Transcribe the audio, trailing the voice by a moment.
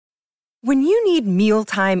When you need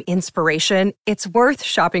mealtime inspiration, it's worth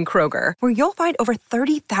shopping Kroger, where you'll find over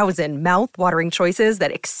 30,000 mouth-watering choices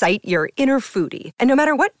that excite your inner foodie. And no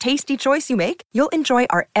matter what tasty choice you make, you'll enjoy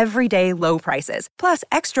our everyday low prices, plus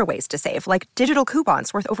extra ways to save, like digital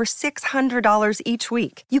coupons worth over $600 each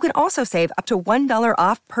week. You can also save up to $1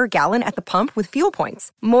 off per gallon at the pump with fuel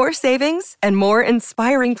points. More savings and more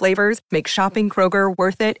inspiring flavors make shopping Kroger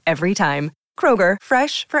worth it every time. Kroger,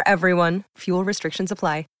 fresh for everyone. Fuel restrictions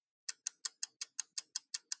apply.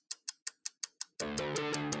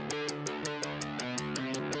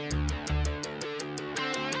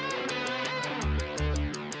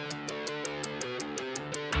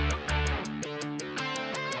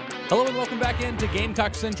 Hello and welcome back into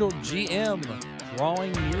Gamecock Central GM.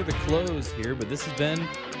 Drawing near the close here, but this has been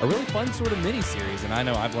a really fun sort of mini-series, and I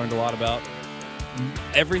know I've learned a lot about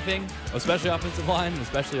everything, especially offensive line, and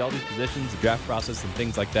especially all these positions, the draft process, and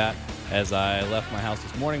things like that. As I left my house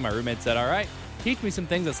this morning, my roommate said, all right, teach me some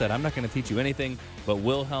things. I said, I'm not going to teach you anything, but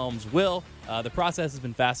Will Helms will. The process has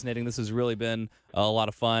been fascinating. This has really been a lot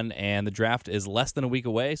of fun, and the draft is less than a week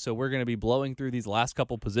away, so we're going to be blowing through these last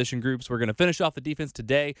couple position groups. We're going to finish off the defense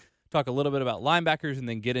today, talk a little bit about linebackers, and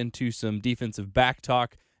then get into some defensive back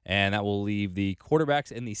talk, and that will leave the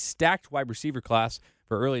quarterbacks and the stacked wide receiver class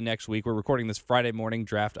for early next week. We're recording this Friday morning.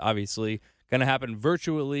 Draft, obviously, going to happen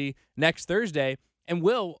virtually next Thursday. And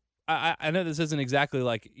Will, I know this isn't exactly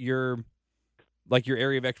like your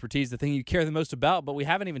area of expertise, the thing you care the most about, but we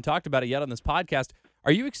haven't even talked about it yet on this podcast.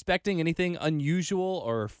 Are you expecting anything unusual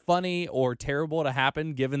or funny or terrible to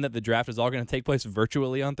happen, given that the draft is all going to take place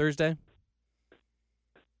virtually on Thursday?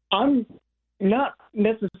 I'm not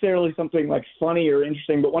necessarily something like funny or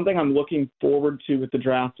interesting, but one thing I'm looking forward to with the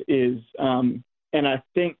draft is, and I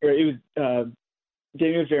think it was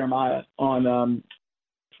Daniel Jeremiah on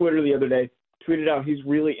Twitter the other day tweeted out he's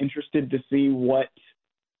really interested to see what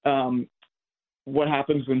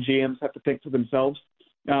happens when GMs have to think for themselves,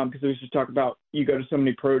 because he was just talking about you go to so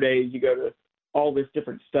many pro days, you go to all this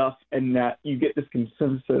different stuff, and that you get this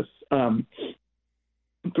consensus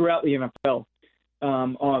throughout the NFL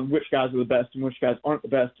on which guys are the best and which guys aren't the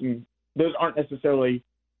best. And those aren't necessarily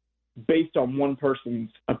based on one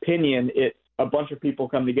person's opinion. It's a bunch of people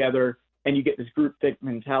come together and you get this group think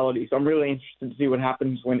mentality. So I'm really interested to see what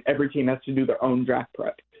happens when every team has to do their own draft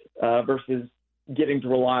prep versus getting to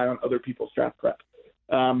rely on other people's draft prep.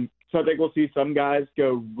 So I think we'll see some guys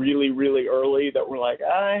go really, really early that were like,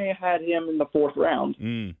 I had him in the fourth round.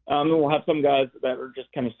 And we'll have some guys that are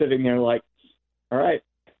just kind of sitting there like, all right,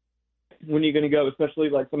 when are you going to go?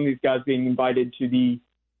 Especially like some of these guys being invited to the,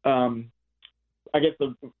 I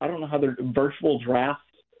don't know how they're virtual draft.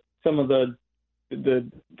 Some of the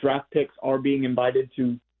draft picks are being invited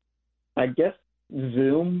to, I guess,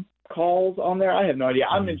 Zoom calls on there. I have no idea.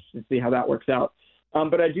 I'm interested to see how that works out.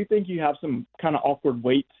 But I do think you have some kind of awkward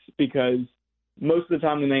waits, because most of the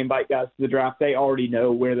time when they invite guys to the draft, they already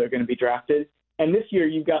know where they're going to be drafted. And this year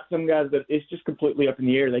you've got some guys that it's just completely up in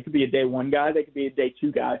the air. They could be a day one guy. They could be a day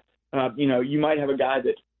two guy. You might have a guy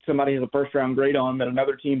that somebody has a first-round grade on that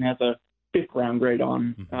another team has a fifth-round grade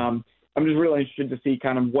on. I'm just really interested to see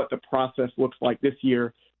kind of what the process looks like this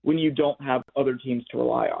year when you don't have other teams to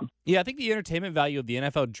rely on. Yeah, I think the entertainment value of the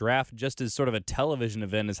NFL draft just as sort of a television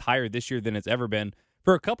event is higher this year than it's ever been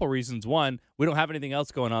for a couple reasons. One, we don't have anything else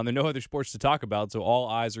going on. There are no other sports to talk about, so all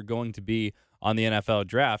eyes are going to be on the NFL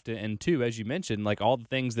draft. And two, as you mentioned, like all the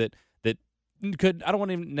things that could, I don't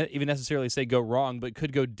want to even necessarily say go wrong, but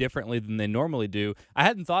could go differently than they normally do. I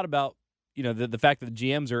hadn't thought about, the fact that the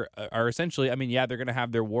GMs are essentially, they're going to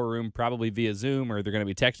have their war room probably via Zoom, or they're going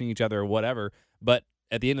to be texting each other or whatever. But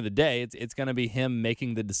at the end of the day, it's going to be him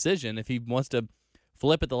making the decision. If he wants to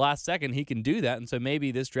flip at the last second, he can do that. And so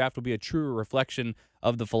maybe this draft will be a truer reflection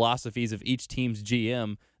of the philosophies of each team's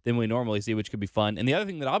GM than we normally see, which could be fun. And the other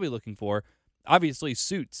thing that I'll be looking for, obviously,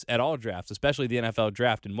 suits at all drafts, especially the NFL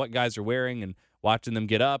draft, and what guys are wearing, and watching them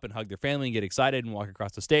get up and hug their family and get excited and walk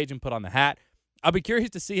across the stage and put on the hat. I'll be curious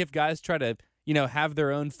to see if guys try to, have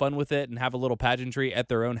their own fun with it and have a little pageantry at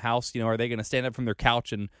their own house. Are they going to stand up from their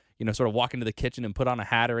couch and, sort of walk into the kitchen and put on a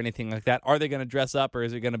hat or anything like that? Are they going to dress up, or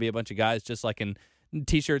is it going to be a bunch of guys just like in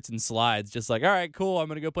T-shirts and slides, just like, all right, cool, I'm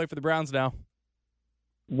going to go play for the Browns now?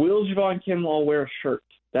 Will Javon Kinlaw wear a shirt?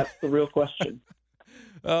 That's the real question.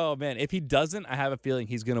 Oh, man. If he doesn't, I have a feeling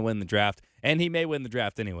he's going to win the draft. And he may win the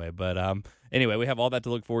draft anyway. But anyway, we have all that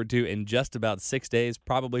to look forward to in just about 6 days,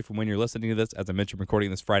 probably from when you're listening to this. As I mentioned,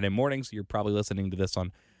 recording this Friday morning, so you're probably listening to this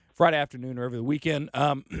on Friday afternoon or over the weekend.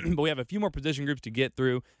 But we have a few more position groups to get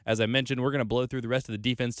through. As I mentioned, we're going to blow through the rest of the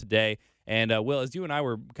defense today. And, Will, as you and I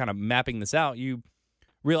were kind of mapping this out, you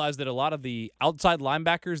realized that a lot of the outside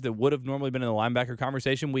linebackers that would have normally been in the linebacker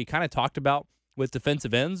conversation, we kind of talked about with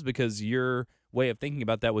defensive ends, because your way of thinking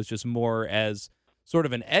about that was just more as sort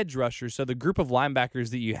of an edge rusher. So the group of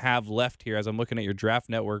linebackers that you have left here, as I'm looking at your draft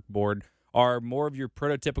network board, are more of your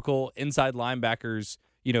prototypical inside linebackers,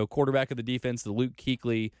 quarterback of the defense, the Luke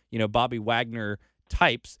Kuechly, Bobby Wagner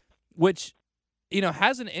types, which,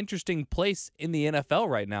 has an interesting place in the NFL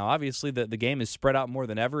right now. Obviously, the game is spread out more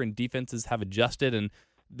than ever, and defenses have adjusted, and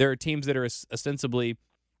there are teams that are ostensibly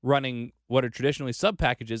running what are traditionally sub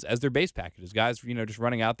packages as their base packages. Guys, just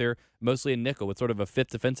running out there mostly a nickel with sort of a fifth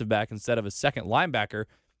defensive back instead of a second linebacker.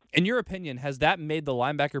 In your opinion, has that made the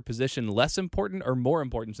linebacker position less important or more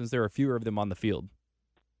important since there are fewer of them on the field?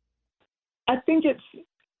 I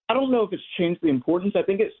don't know if it's changed the importance. I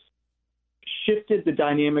think it's shifted the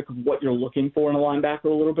dynamic of what you're looking for in a linebacker a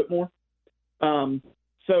little bit more.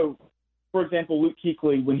 So, for example, Luke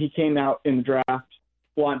Kuechly, when he came out in the draft,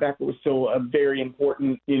 linebacker was still a very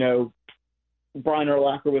important, Brian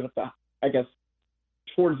Urlacher was, I guess,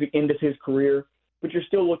 towards the end of his career, but you're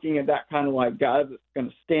still looking at that kind of like guy that's going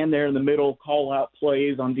to stand there in the middle, call out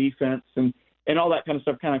plays on defense and all that kind of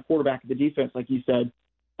stuff, kind of quarterback of the defense, like you said.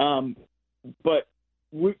 But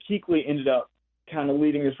Luke Kuechly ended up kind of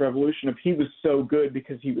leading this revolution of he was so good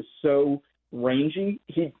because he was so rangy.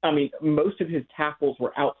 Most of his tackles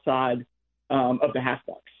were outside of the half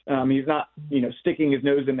box. He's not, sticking his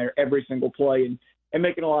nose in there every single play and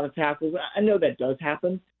making a lot of tackles. I know that does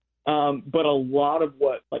happen, but a lot of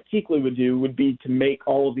what like Kuechly would do would be to make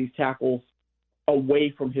all of these tackles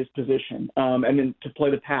away from his position, and then to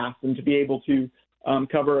play the pass and to be able to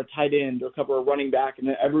cover a tight end or cover a running back. And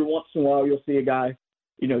then every once in a while you'll see a guy,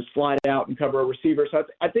 slide out and cover a receiver. So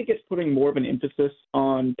I think it's putting more of an emphasis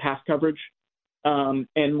on pass coverage,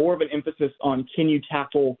 and more of an emphasis on can you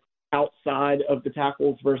tackle outside of the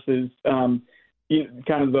tackles versus kind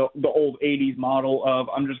of the old 80s model of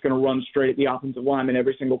I'm just going to run straight at the offensive lineman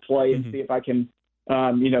every single play and see if I can,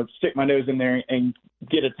 stick my nose in there and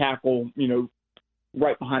get a tackle,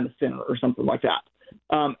 right behind the center or something like that.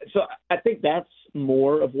 So I think that's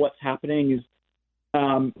more of what's happening is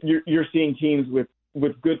you're seeing teams with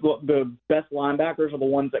the best linebackers are the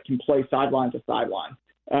ones that can play sideline to sideline.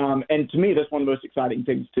 And to me, that's one of the most exciting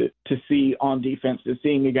things to see on defense is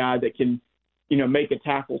seeing a guy that can, make a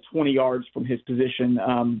tackle 20 yards from his position.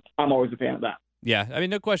 I'm always a fan of that. Yeah,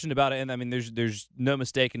 no question about it. And there's no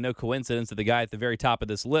mistake and no coincidence that the guy at the very top of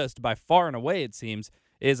this list, by far and away, it seems,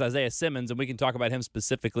 is Isaiah Simmons. And we can talk about him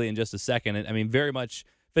specifically in just a second. And very much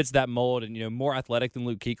fits that mold and, more athletic than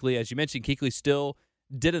Luke Kuechly. As you mentioned, Kuechly still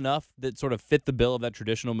did enough that sort of fit the bill of that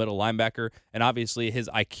traditional middle linebacker, and obviously his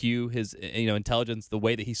IQ, his intelligence, the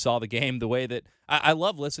way that he saw the game, the way that I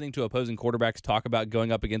love listening to opposing quarterbacks talk about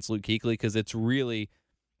going up against Luke Kuechly, because it's really,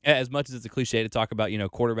 as much as it's a cliche to talk about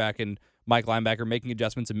quarterback and Mike linebacker making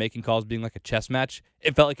adjustments and making calls being like a chess match,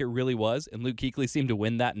 it felt like it really was, and Luke Kuechly seemed to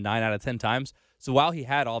win that 9 out of 10 times. So while he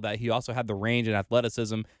had all that, he also had the range and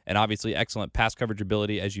athleticism and obviously excellent pass coverage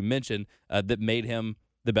ability, as you mentioned, that made him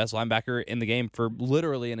the best linebacker in the game for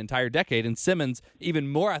literally an entire decade. And Simmons, even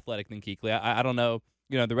more athletic than Kuechly. I don't know,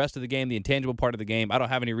 the rest of the game, the intangible part of the game, I don't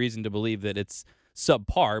have any reason to believe that it's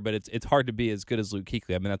subpar, but it's hard to be as good as Luke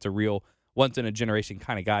Kuechly. That's a real once-in-a-generation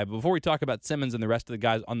kind of guy. But before we talk about Simmons and the rest of the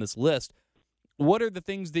guys on this list, what are the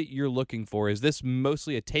things that you're looking for? Is this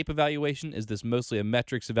mostly a tape evaluation? Is this mostly a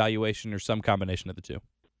metrics evaluation, or some combination of the two?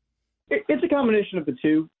 It's a combination of the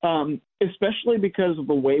two, especially because of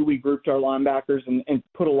the way we grouped our linebackers and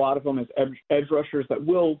put a lot of them as edge rushers that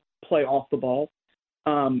will play off the ball.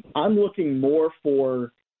 I'm looking more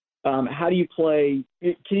for how do you play –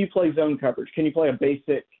 can you play zone coverage? Can you play a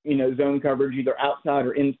basic, zone coverage either outside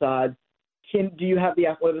or inside? Do you have the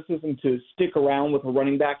athleticism to stick around with a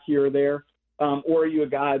running back here or there? Or are you a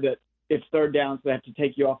guy that it's third down, so they have to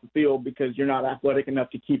take you off the field because you're not athletic enough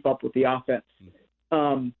to keep up with the offense?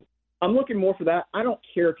 I'm looking more for that. I don't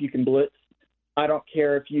care if you can blitz. I don't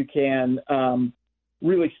care if you can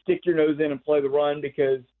really stick your nose in and play the run,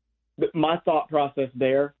 because my thought process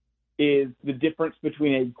there is the difference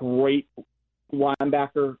between a great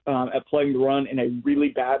linebacker at playing the run and a really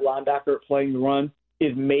bad linebacker at playing the run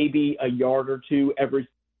is maybe a yard or two every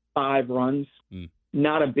 5 runs.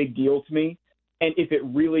 Not a big deal to me. And if it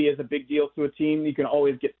really is a big deal to a team, you can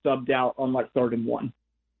always get subbed out on like 3rd and 1,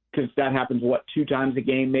 because that happens, 2 times a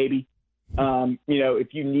game maybe.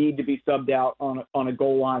 If you need to be subbed out on a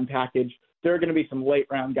goal line package, there are going to be some late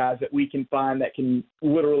round guys that we can find that can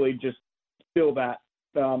literally just fill that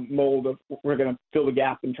mold of we're going to fill the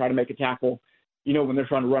gap and try to make a tackle, when they're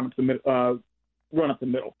trying to run up the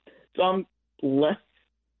middle. So I'm less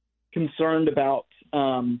concerned about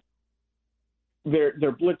their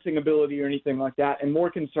blitzing ability or anything like that, and more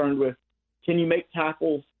concerned with, can you make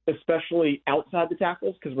tackles, especially outside the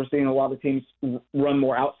tackles, because we're seeing a lot of teams run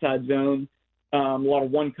more outside zone, a lot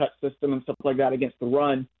of one-cut system and stuff like that against the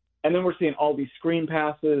run. And then we're seeing all these screen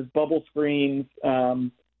passes, bubble screens,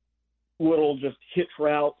 little just hitch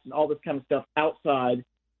routes and all this kind of stuff outside.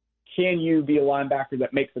 Can you be a linebacker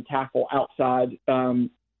that makes a tackle outside,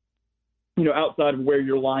 outside of where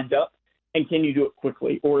you're lined up? And can you do it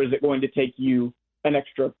quickly? Or is it going to take you an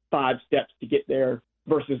extra 5 steps to get there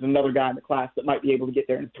versus another guy in the class that might be able to get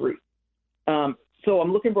there in 3? So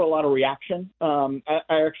I'm looking for a lot of reaction. I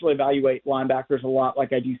actually evaluate linebackers a lot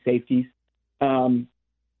like I do safeties.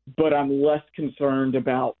 But I'm less concerned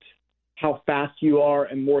about how fast you are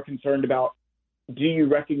and more concerned about, do you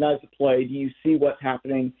recognize the play? Do you see what's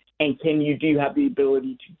happening? And do you have the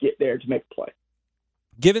ability to get there to make a play?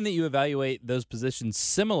 Given that you evaluate those positions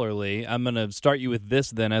similarly, I'm going to start you with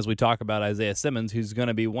this then as we talk about Isaiah Simmons, who's going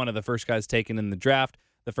to be one of the first guys taken in the draft,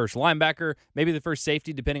 the first linebacker, maybe the first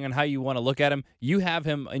safety, depending on how you want to look at him. You have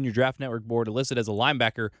him in your Draft Network board listed as a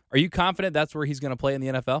linebacker. Are you confident that's where he's going to play in the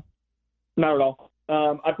NFL? Not at all.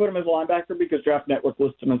 I put him as a linebacker because Draft Network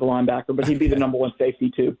lists him as a linebacker, but he'd be the number one safety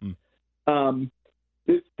too.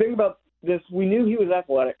 The thing about this, we knew he was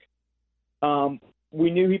athletic. We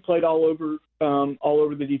knew he played all over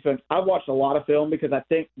the defense. I've watched a lot of film because I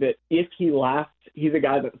think that if he lasts, he's a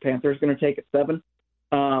guy that the Panthers are going to take at 7.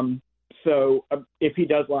 So if he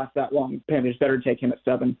does last that long, the Panthers better take him at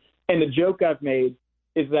 7. And the joke I've made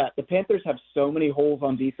is that the Panthers have so many holes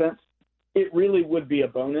on defense, it really would be a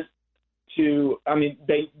bonus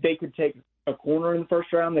they could take a corner in the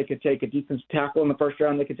first round. They could take a defensive tackle in the first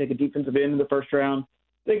round. They could take a defensive end in the first round.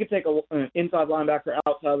 They could take an inside linebacker,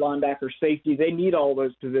 outside linebacker, safety. They need all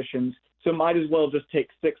those positions, so might as well just take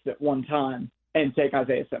 6 at one time and take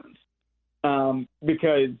Isaiah Simmons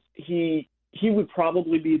because he would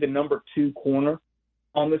probably be the number 2 corner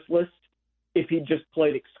on this list if he just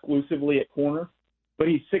played exclusively at corner. But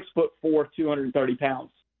he's 6'4", 230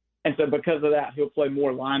 pounds. And so because of that, he'll play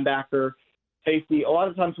more linebacker, safety. A lot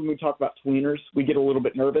of times when we talk about tweeners, we get a little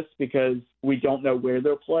bit nervous because we don't know where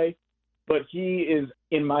they'll play. But he is,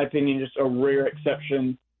 in my opinion, just a rare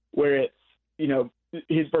exception where it's,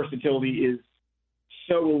 his versatility is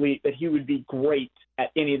so elite that he would be great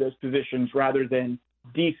at any of those positions rather than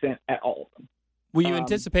decent at all of them. Well, you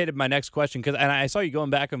anticipated my next question and I saw you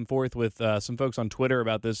going back and forth with some folks on Twitter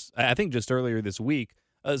about this, I think just earlier this week.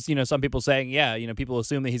 Some people saying, people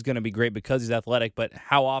assume that he's going to be great because he's athletic, but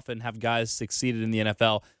how often have guys succeeded in the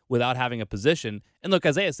NFL without having a position? And look,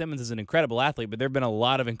 Isaiah Simmons is an incredible athlete, but there have been a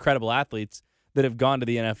lot of incredible athletes that have gone to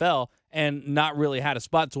the NFL and not really had a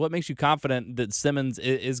spot. So what makes you confident that Simmons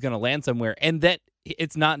is going to land somewhere and that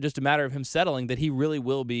it's not just a matter of him settling, that he really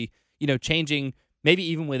will be, changing maybe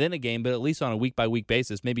even within a game, but at least on a week-by-week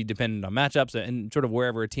basis, maybe depending on matchups and sort of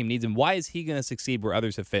wherever a team needs him? Why is he going to succeed where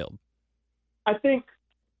others have failed? I think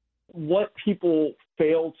what people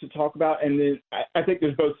fail to talk about, and then I think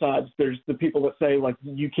there's both sides. There's the people that say, like,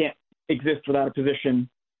 you can't exist without a position,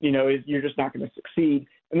 you're just not going to succeed.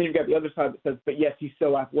 And then you've got the other side that says, but yes, he's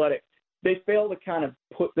so athletic. They fail to kind of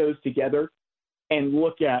put those together and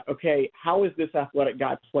look at, okay, how is this athletic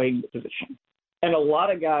guy playing the position? And a lot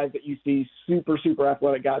of guys that you see, super, super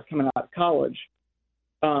athletic guys coming out of college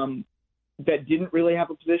that didn't really have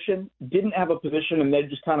a position, and they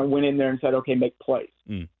just kind of went in there and said, okay, make plays.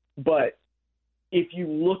 But if you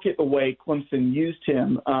look at the way Clemson used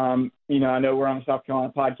him, I know we're on the South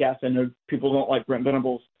Carolina podcast. I know people don't like Brent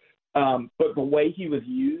Venables. But the way he was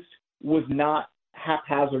used was not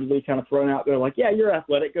haphazardly kind of thrown out there like, yeah, you're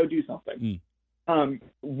athletic, go do something.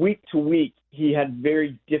 Week to week, he had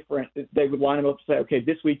very different – they would line him up and say, okay,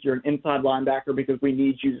 this week you're an inside linebacker because we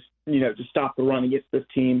need you to stop the run against this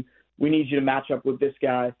team. We need you to match up with this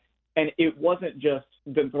guy. And it wasn't just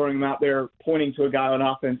them throwing him out there, pointing to a guy on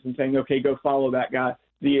offense and saying, okay, go follow that guy.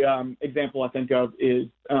 The example I think of is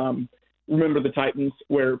remember the Titans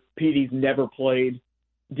where Petey's never played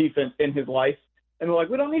defense in his life. And they're like,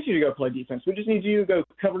 we don't need you to go play defense. We just need you to go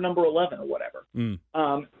cover number 11 or whatever.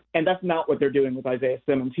 And that's not what they're doing with Isaiah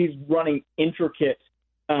Simmons. He's running intricate,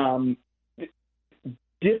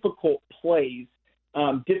 difficult plays,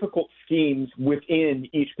 difficult schemes within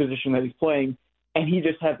each position that he's playing. And he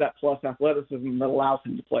just has that plus athleticism that allows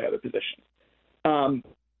him to play other positions.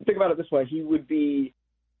 Think about it this way. He would be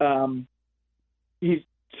he's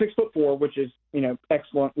 6'4", which is,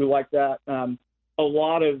 excellent. We like that. A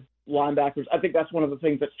lot of linebackers, I think that's one of the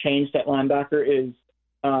things that's changed at linebacker is,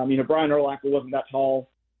 Brian Urlacher wasn't that tall.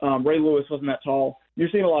 Ray Lewis wasn't that tall. You're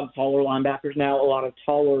seeing a lot of taller linebackers now, a lot of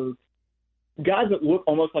taller guys that look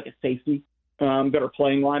almost like a safety. that are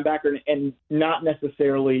playing linebacker, and not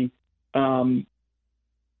necessarily they're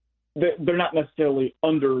not necessarily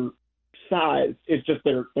undersized. It's just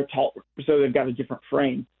they're taller, so they've got a different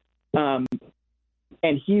frame. And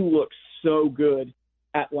he looks so good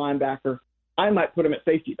at linebacker. I might put him at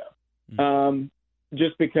safety though,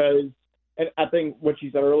 just because. And I think what you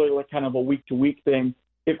said earlier, like kind of a week-to-week thing.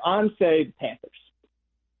 If I'm, say, the Panthers,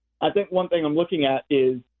 I think one thing I'm looking at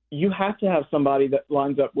is you have to have somebody that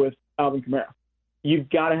lines up with Alvin Kamara. You've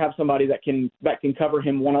got to have somebody that can cover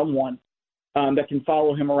him one-on-one, that can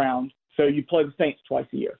follow him around. So you play the Saints twice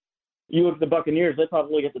a year. You look at the Buccaneers, they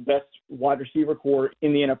probably get the best wide receiver core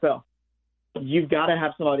in the NFL. You've got to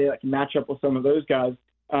have somebody that can match up with some of those guys.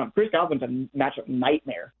 Chris Godwin's a matchup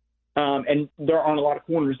nightmare. And there aren't a lot of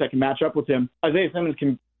corners that can match up with him. Isaiah Simmons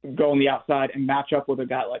can go on the outside and match up with a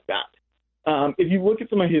guy like that. If you look at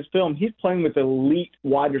some of his film, he's playing with elite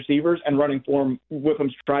wide receivers and running for him with them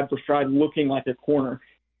stride for stride, looking like a corner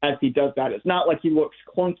as he does that. It's not like he looks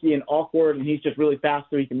clunky and awkward and he's just really fast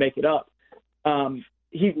so he can make it up.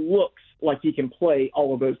 He looks like he can play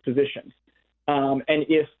all of those positions. And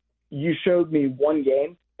if you showed me one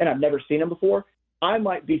game, and I've never seen him before, I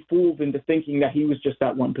might be fooled into thinking that he was just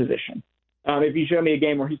that one position. If you show me a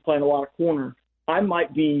game where he's playing a lot of corner, I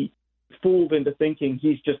might be fooled into thinking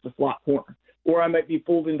he's just a slot corner. Or I might be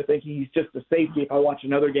fooled into thinking he's just a safety if I watch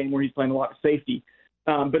another game where he's playing a lot of safety.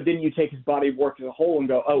 But then you take his body of work as a whole and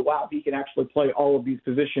go, oh, wow, he can actually play all of these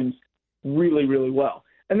positions really, really well.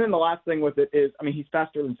 And then the last thing with it is, I mean, he's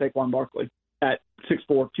faster than Saquon Barkley at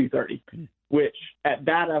 6'4", 230, which at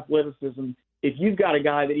that athleticism, if you've got a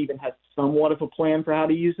guy that even has somewhat of a plan for how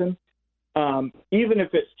to use him, even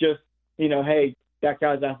if it's just, hey, that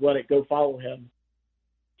guy's athletic, go follow him,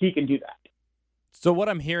 he can do that. So what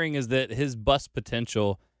I'm hearing is that his bust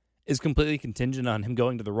potential is completely contingent on him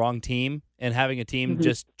going to the wrong team and having a team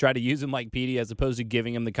just try to use him like Petey as opposed to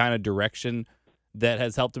giving him the kind of direction that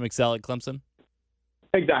has helped him excel at Clemson?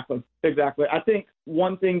 Exactly. I think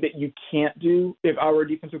one thing that you can't do if I were a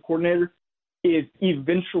defensive coordinator is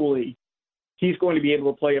eventually he's going to be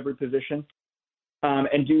able to play every position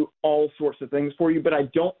and do all sorts of things for you. But I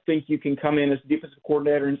don't think you can come in as a defensive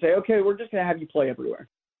coordinator and say, okay, we're just going to have you play everywhere.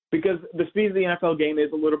 Because the speed of the NFL game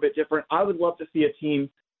is a little bit different. I would love to see a team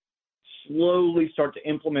slowly start to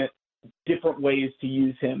implement different ways to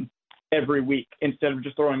use him every week instead of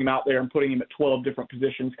just throwing him out there and putting him at 12 different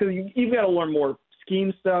positions. Because you've got to learn more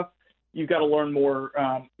scheme stuff. You've got to learn more.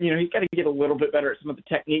 He's got to get a little bit better at some of the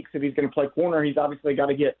techniques. If he's going to play corner, he's obviously got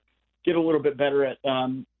to get a little bit better at,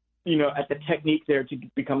 at the technique there to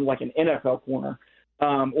become like an NFL corner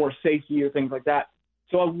or safety or things like that.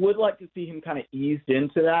 So I would like to see him kind of eased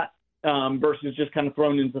into that versus just kind of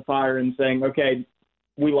thrown into the fire and saying, okay,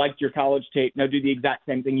 we liked your college tape. Now do the exact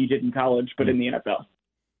same thing you did in college, but in the NFL.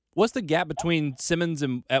 What's the gap between Simmons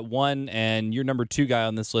at 1 and your number 2 guy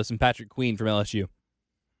on this list and Patrick Queen from LSU?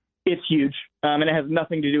 It's huge, and it has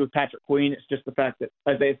nothing to do with Patrick Queen. It's just the fact that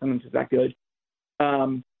Isaiah Simmons is that good.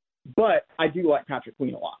 But I do like Patrick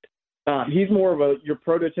Queen a lot. He's more of your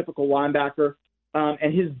prototypical linebacker,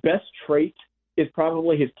 and his best trait is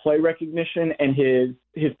probably his play recognition and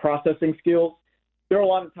his processing skills. There are a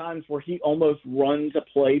lot of times where he almost runs a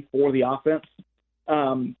play for the offense.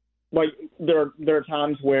 There are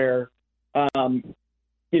times where, as a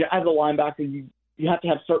linebacker, you have to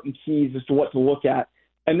have certain keys as to what to look at.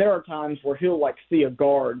 And there are times where he'll see a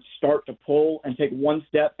guard start to pull and take one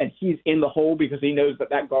step, and he's in the hole because he knows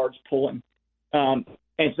that guard's pulling. And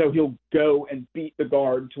so he'll go and beat the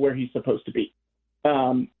guard to where he's supposed to be.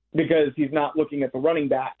 Because he's not looking at the running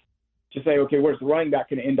back to say, okay, where's the running back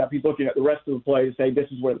going to end up? He's looking at the rest of the play to say,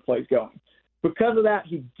 this is where the play's going. Because of that,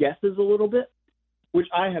 he guesses a little bit, which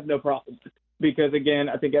I have no problem with. Because, again,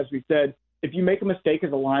 I think as we said, if you make a mistake as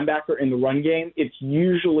a linebacker in the run game, it's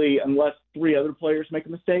usually, unless 3 other players make a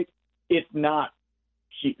mistake, it's not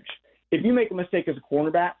huge. If you make a mistake as a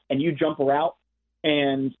cornerback and you jump a route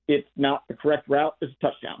and it's not the correct route, it's a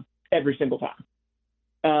touchdown every single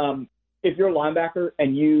time. If you're a linebacker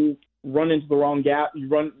and you run into the wrong gap, you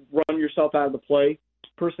run yourself out of the play,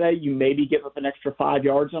 per se, you maybe give up an extra 5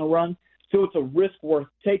 yards on a run. So it's a risk worth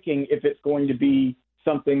taking if it's going to be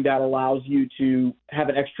something that allows you to have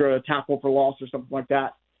an extra tackle for loss or something like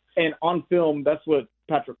that. And on film, that's what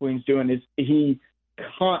Patrick Queen's doing, is he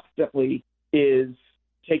constantly is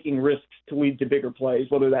taking risks to lead to bigger plays,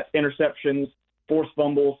 whether that's interceptions, forced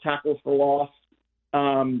fumbles, tackles for loss,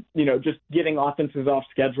 just getting offenses off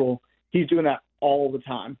schedule. He's doing that all the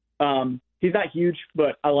time. He's not huge,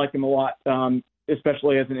 but I like him a lot,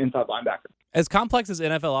 especially as an inside linebacker. As complex as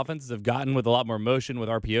NFL offenses have gotten with a lot more motion with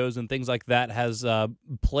RPOs and things like that, has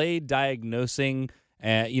play diagnosing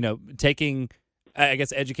taking, I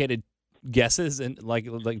guess, educated guesses and like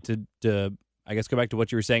to I guess go back to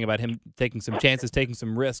what you were saying about him taking some chances, taking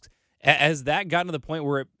some risks. Has that gotten to the point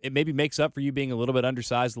where it maybe makes up for you being a little bit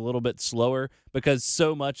undersized, a little bit slower, because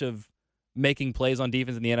so much of making plays on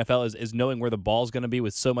defense in the NFL is knowing where the ball's going to be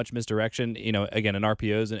with so much misdirection, again, in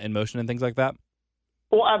RPOs and motion and things like that?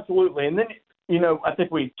 Well, absolutely. And then, I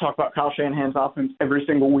think we talk about Kyle Shanahan's offense every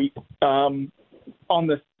single week on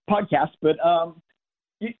this podcast, but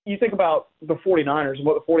you think about the 49ers and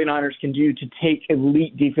what the 49ers can do to take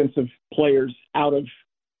elite defensive players out of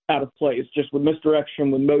plays, just with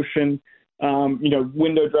misdirection, with motion,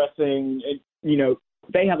 window dressing.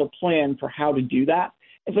 They have a plan for how to do that.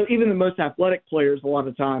 And so even the most athletic players a lot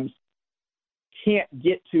of times can't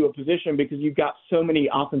get to a position because you've got so many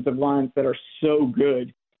offensive lines that are so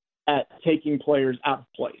good at taking players out of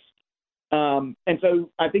place. And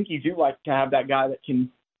so I think you do like to have that guy that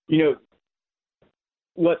can,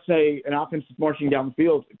 let's say an offense is marching down the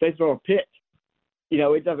field. If they throw a pick,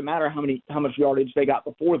 it doesn't matter how much yardage they got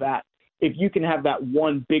before that. If you can have that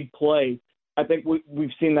one big play, I think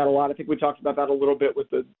we've seen that a lot. I think we talked about that a little bit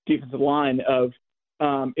with the defensive line of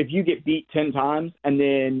if you get beat 10 times and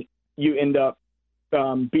then you end up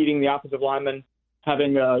beating the offensive lineman,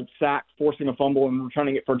 having a sack, forcing a fumble, and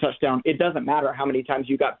returning it for a touchdown, it doesn't matter how many times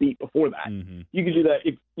you got beat before that. Mm-hmm. You could do that.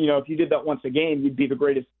 If you did that once a game, you'd be the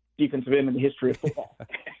greatest defensive end in the history of football.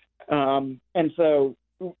 And so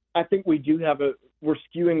I think we're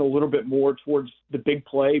skewing a little bit more towards the big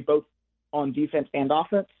play, both on defense and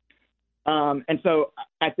offense. And so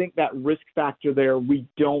I think that risk factor there, we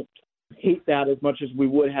don't hate that as much as we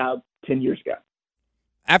would have 10 years ago.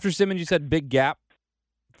 After Simmons, you said big gap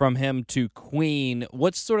from him to Queen.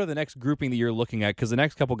 What's sort of the next grouping that you're looking at? Because the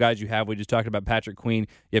next couple guys you have, we just talked about Patrick Queen.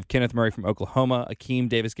 You have Kenneth Murray from Oklahoma, Akeem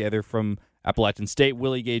Davis-Gaither from Appalachian State,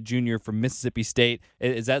 Willie Gay Jr. from Mississippi State.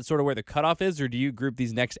 Is that sort of where the cutoff is, or do you group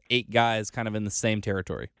these next 8 guys kind of in the same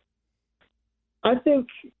territory? I think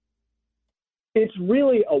it's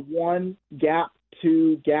really a 1 gap,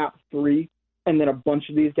 2 gap, 3, and then a bunch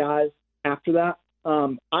of these guys after that.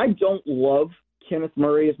 I don't love Kenneth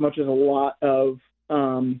Murray as much as a lot of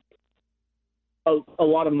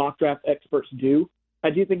mock draft experts do. I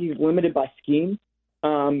do think he's limited by scheme.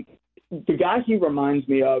 The guy he reminds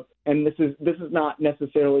me of, and this is not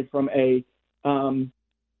necessarily from a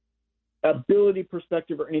ability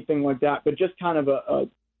perspective or anything like that, but just kind of a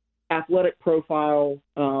athletic profile,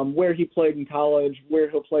 where he played in college,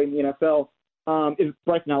 where he'll play in the NFL, is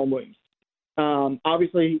Bryson Allen Williams.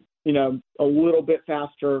 Obviously, a little bit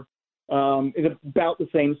faster, is about the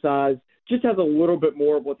same size, just has a little bit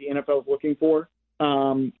more of what the NFL is looking for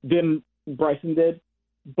than Bryson did.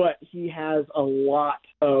 But he has a lot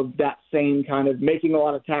of that same kind of making a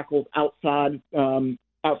lot of tackles outside the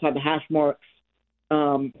hash marks,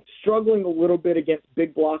 struggling a little bit against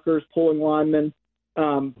big blockers, pulling linemen,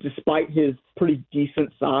 despite his pretty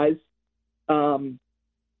decent size. And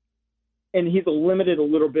he's limited a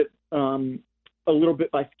little bit by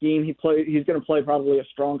scheme. He's going to play probably a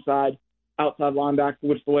strong side outside linebacker,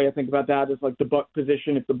 which the way I think about that is like the buck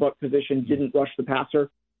position if the buck position didn't rush the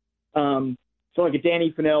passer. So like a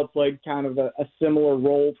Danny Fennell played kind of a similar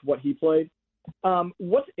role to what he played.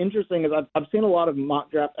 What's interesting is I've seen a lot of mock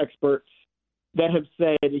draft experts that have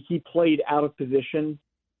said he played out of position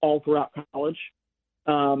all throughout college,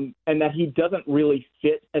 and that he doesn't really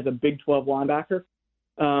fit as a Big 12 linebacker,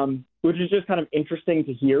 which is just kind of interesting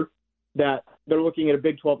to hear that they're looking at a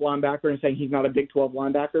Big 12 linebacker and saying he's not a Big 12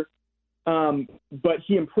 linebacker. But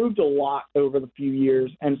he improved a lot over the few years.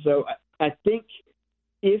 And so I think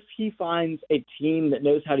if he finds a team that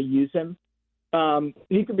knows how to use him,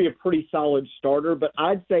 he could be a pretty solid starter, but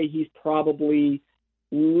I'd say he's probably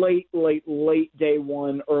late day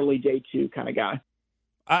 1, early day 2 kind of guy.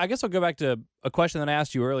 I guess I'll go back to a question that I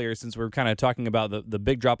asked you earlier, since we're kind of talking about the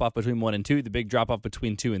big drop-off between 1 and 2, the big drop-off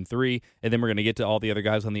between 2 and 3, and then we're going to get to all the other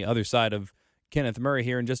guys on the other side of Kenneth Murray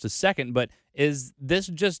here in just a second. But is this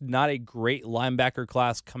just not a great linebacker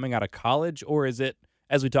class coming out of college, or is it,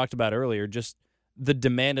 as we talked about earlier, just the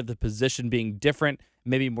demand of the position being different,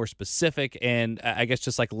 maybe more specific, and I guess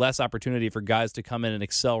just like less opportunity for guys to come in and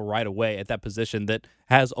excel right away at that position that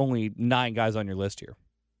has only 9 guys on your list here?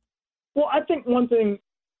 Well, I think one thing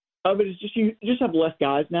of it is just you just have less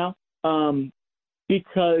guys now,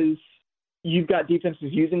 because you've got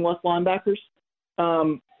defenses using less linebackers.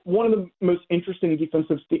 One of the most interesting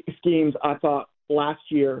defensive schemes I thought last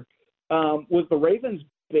year was the Ravens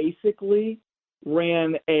basically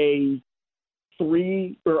ran a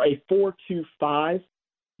 4-2-5,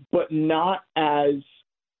 but not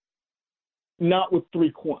with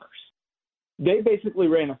 3 corners. they basically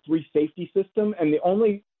ran a 3 safety system, and the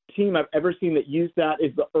only team I've ever seen that used that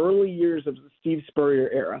is the early years of the Steve Spurrier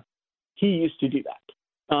era. He used to do that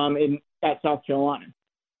at South Carolina.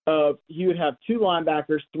 He would have 2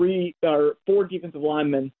 linebackers, 3 or 4 defensive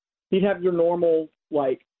linemen. He'd have your normal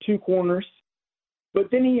 2 corners, but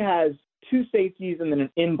then he has 2 safeties and then an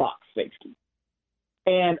in-box safety.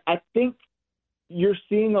 And I think you're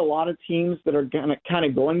seeing a lot of teams that are kind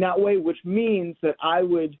of going that way, which means that I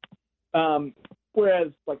would,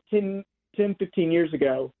 whereas 10, 15 years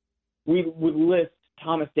ago, we would list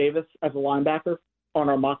Thomas Davis as a linebacker on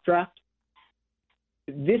our mock draft.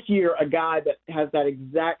 This year, a guy that has that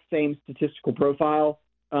exact same statistical profile,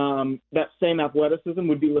 that same athleticism,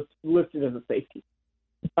 would be listed as a safety.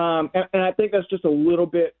 And I think that's just a little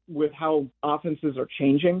bit with how offenses are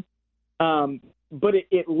changing. But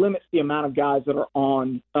it limits the amount of guys that are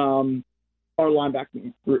on our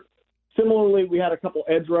linebacking group. Similarly, we had a couple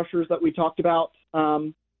edge rushers that we talked about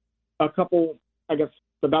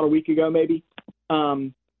about a week ago maybe,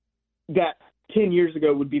 that 10 years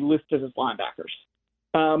ago would be listed as linebackers.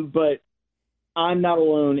 But I'm not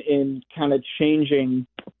alone in kind of changing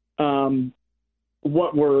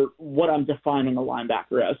what I'm defining a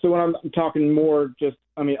linebacker as. So when I'm talking more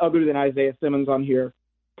other than Isaiah Simmons on here,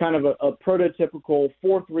 kind of a prototypical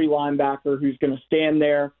 4-3 linebacker who's going to stand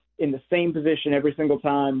there in the same position every single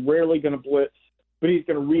time, rarely going to blitz, but he's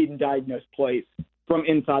going to read and diagnose plays from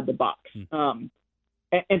inside the box.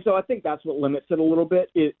 And so I think that's what limits it a little bit,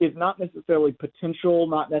 is not necessarily potential,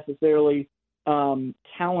 not necessarily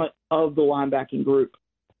talent of the linebacking group,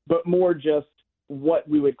 but more just what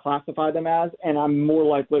we would classify them as. And I'm more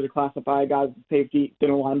likely to classify a guy as a safety than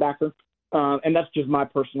a linebacker. And that's just my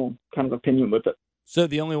personal kind of opinion with it. So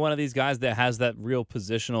the only one of these guys that has that real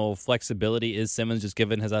positional flexibility is Simmons, just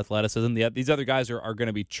given his athleticism. These other guys are going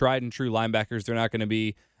to be tried and true linebackers. They're not going to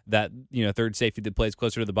be that third safety that plays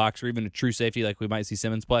closer to the box, or even a true safety like we might see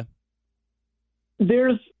Simmons play.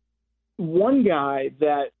 There's one guy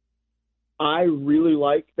that I really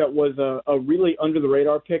like that was a really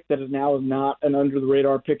under-the-radar pick that is now not an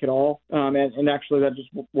under-the-radar pick at all. And actually that just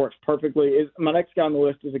works perfectly. My next guy on the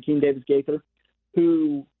list is Akeem Davis-Gaither,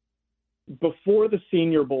 who before the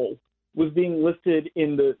Senior Bowl was being listed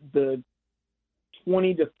in the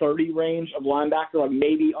 20 to 30 range of linebacker,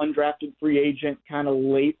 maybe undrafted free agent, kind of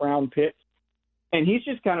late round pick. And he's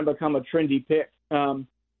just kind of become a trendy pick. And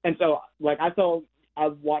so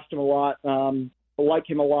I've watched him a lot, I like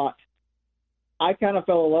him a lot. I kind of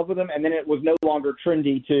fell in love with him, and then it was no longer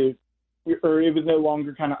trendy or it was no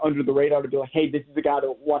longer kind of under the radar to be like, hey, this is a guy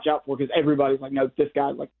to watch out for, because everybody's like, no, this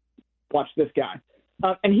guy, watch this guy.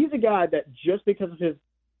 And he's a guy that just because of his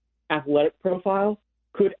athletic profile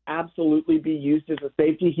could absolutely be used as a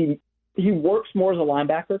safety. He works more as a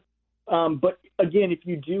linebacker. But again, if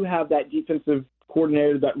you do have that defensive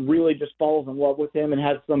coordinator that really just falls in love with him and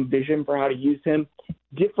has some vision for how to use him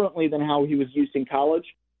differently than how he was used in college,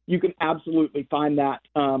 you can absolutely find that.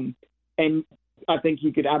 And I think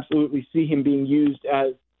you could absolutely see him being used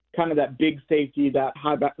as kind of that big safety, that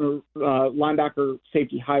linebacker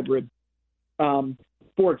safety hybrid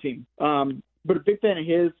for a team. But a big fan of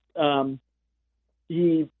his.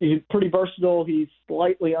 He's pretty versatile. He's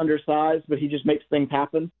slightly undersized, but he just makes things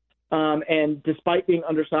happen. And despite being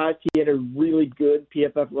undersized, he had a really good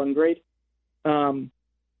PFF run grade,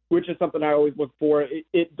 which is something I always look for.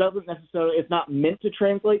 It doesn't necessarily – it's not meant to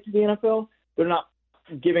translate to the NFL. They're not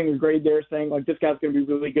giving a grade there saying, this guy's going to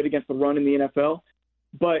be really good against the run in the NFL.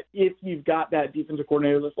 But if you've got that defensive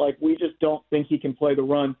coordinator that's we just don't think he can play the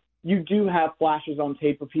run, you do have flashes on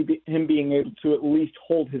tape of him being able to at least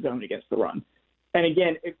hold his own against the run. And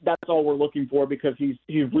again, that's all we're looking for, because he's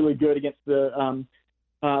really good against the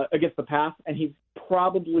pass, and he's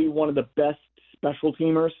probably one of the best special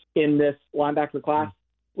teamers in this linebacker class,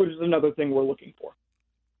 which is another thing we're looking for.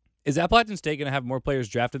 Is Appalachian State going to have more players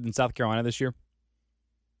drafted than South Carolina this year?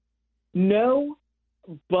 No,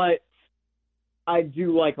 but I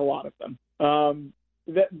do like a lot of them.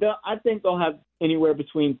 I think they'll have anywhere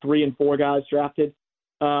between 3 and 4 guys drafted,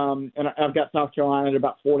 and I've got South Carolina at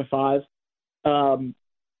about 4 to 5.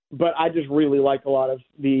 But I just really like a lot of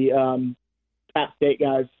the App State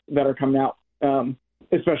guys that are coming out,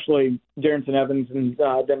 especially Darrington Evans and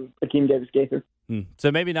then Akeem Davis-Gaither.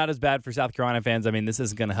 So maybe not as bad for South Carolina fans. I mean, this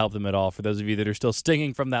isn't going to help them at all. For those of you that are still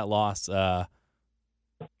stinging from that loss,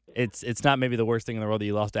 it's not maybe the worst thing in the world that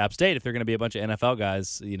you lost to App State if they're going to be a bunch of NFL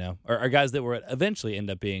guys, or guys that were eventually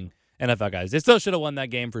end up being NFL guys. They still should have won that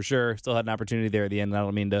game for sure. Still had an opportunity there at the end. I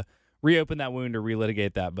don't mean to reopen that wound or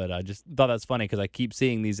relitigate that, but I just thought that's funny because I keep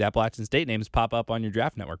seeing these Appalachian State names pop up on your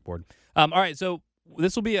Draft Network board. All right, so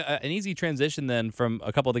This will be an easy transition then from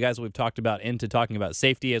a couple of the guys that we've talked about into talking about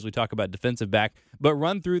safety as we talk about defensive back. But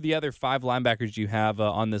run through the other 5 linebackers you have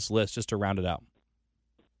on this list just to round it out.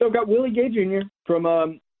 So I've got Willie Gay Jr.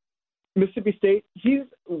 from Mississippi State. He's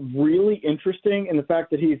really interesting in the fact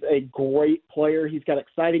that he's a great player. He's got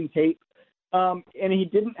exciting tape. And he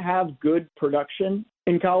didn't have good production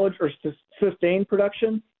in college or sustained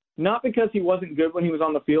production, not because he wasn't good when he was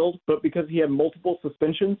on the field, but because he had multiple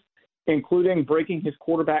suspensions, including breaking his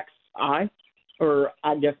quarterback's eye, or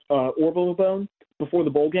I guess orbital bone, before the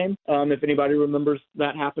bowl game. If anybody remembers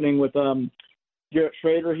that happening with Garrett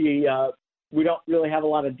Schrader, we don't really have a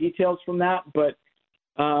lot of details from that, but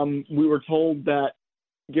we were told that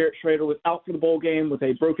Garrett Schrader was out for the bowl game with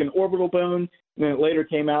a broken orbital bone. And then it later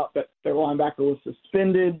came out that their linebacker was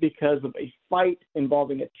suspended because of a fight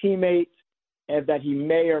involving a teammate and that he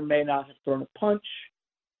may or may not have thrown a punch.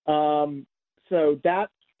 So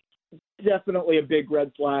that's definitely a big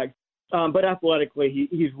red flag. But athletically,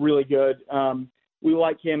 he's really good. We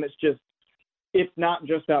like him. It's not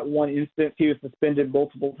just that one instance. He was suspended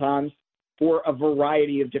multiple times for a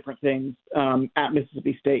variety of different things at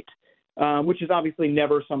Mississippi State, which is obviously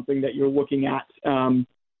never something that you're looking at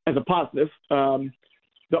as a positive.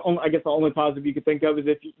 The only positive you could think of is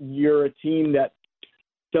if you're a team that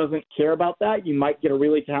doesn't care about that, you might get a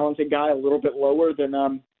really talented guy a little bit lower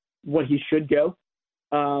than what he should go.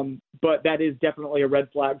 But that is definitely a red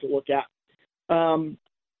flag to look at.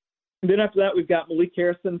 Then after that, we've got Malik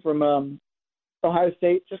Harrison from Ohio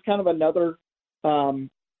State, just kind of another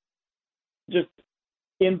just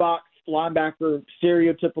in-box linebacker,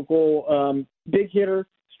 stereotypical big hitter,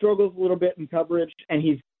 struggles a little bit in coverage, and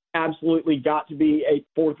he's absolutely got to be a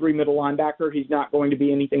 4-3 middle linebacker. He's not going to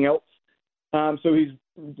be anything else. So he's,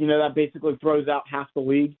 that basically throws out half the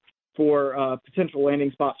league for potential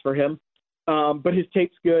landing spots for him. But his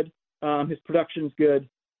tape's good. His production's good.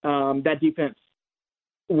 That defense,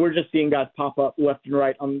 we're just seeing guys pop up left and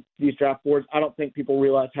right on these draft boards. I don't think people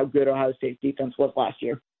realize how good Ohio State's defense was last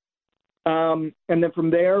year. And then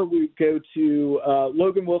from there, we go to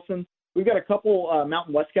Logan Wilson. We've got a couple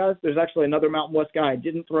Mountain West guys. There's actually another Mountain West guy I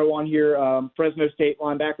didn't throw on here, Fresno State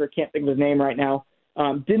linebacker. Can't think of his name right now.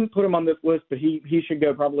 Didn't put him on this list, but he should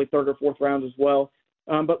go probably 3rd or 4th round as well.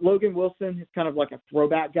 But Logan Wilson is kind of like a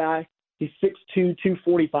throwback guy. He's 6'2",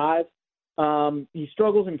 245. He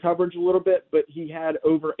struggles in coverage a little bit, but he had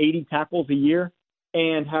over 80 tackles a year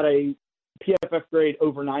and had a PFF grade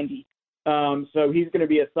over 90. So he's going to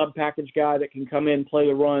be a sub-package guy that can come in, play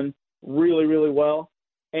the run really, really well.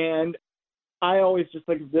 And I always just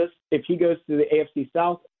think of this, if he goes to the AFC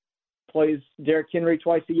South, plays Derrick Henry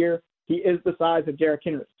twice a year, he is the size of Derrick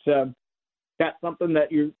Henry. So that's something that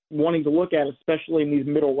you're wanting to look at, especially in these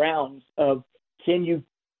middle rounds of can you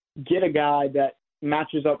get a guy that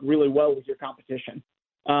matches up really well with your competition.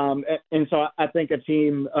 And so I think a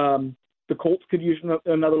team, the Colts could use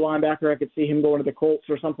another linebacker. I could see him going to the Colts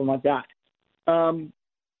or something like that. And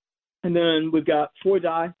then we've got Troy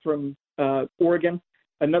Dye from Oregon,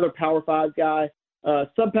 another Power 5 guy,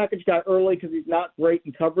 sub-package guy early because he's not great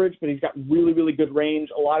in coverage, but he's got really, really good range.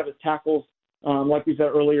 A lot of his tackles, like we said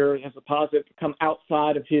earlier, as a positive, come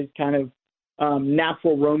outside of his kind of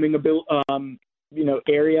natural roaming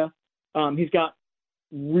area. He's got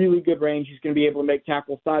really good range. He's going to be able to make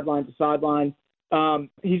tackles sideline to sideline.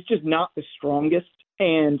 He's just not the strongest,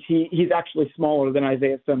 and he's actually smaller than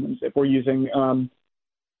Isaiah Simmons if we're using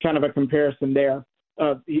kind of a comparison there.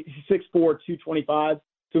 He's 6'4", 225,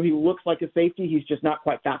 so he looks like a safety. He's just not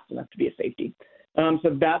quite fast enough to be a safety.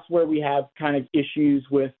 So that's where we have kind of issues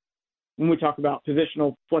with when we talk about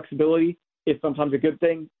positional flexibility. It's sometimes a good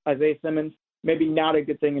thing. Isaiah Simmons, maybe not a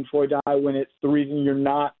good thing in Troy Dye when it's the reason you're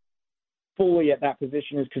not fully at that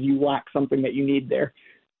position is because you lack something that you need there.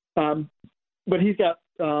 But he's got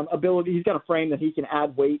ability. He's got a frame that he can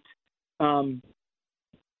add weight.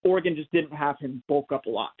 Oregon just didn't have him bulk up a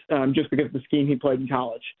lot just because of the scheme he played in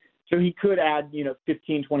college. So he could add,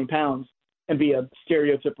 15, 20 pounds and be a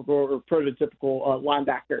stereotypical or prototypical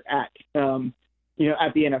linebacker at the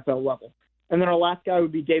NFL level. And then our last guy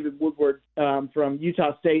would be David Woodward from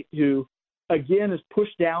Utah State, who, again, is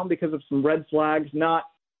pushed down because of some red flags, not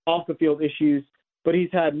off-the-field issues, but he's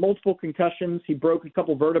had multiple concussions. He broke a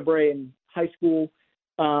couple vertebrae in high school,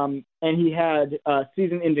 and he had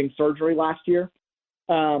season-ending surgery last year.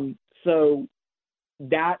 So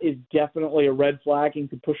that is definitely a red flag and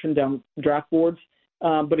could push him down draft boards.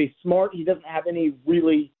 But he's smart. He doesn't have any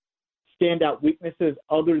really standout weaknesses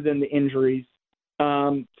other than the injuries.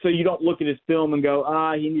 So you don't look at his film and go,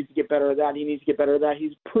 he needs to get better at that. He needs to get better at that.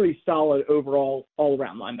 He's pretty solid overall,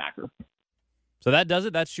 all-around linebacker. So that does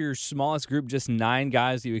it. That's your smallest group, just 9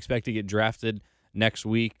 guys that you expect to get drafted next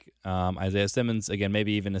week. Isaiah Simmons, again,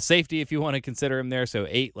 maybe even a safety if you want to consider him there. So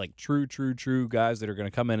 8 like true guys that are going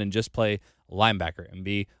to come in and just play linebacker and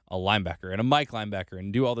be a linebacker and a Mike linebacker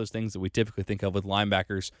and do all those things that we typically think of with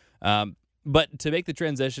linebackers. But to make the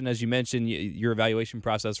transition, as you mentioned, your evaluation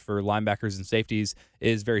process for linebackers and safeties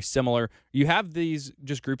is very similar. You have these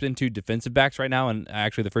just grouped into defensive backs right now, and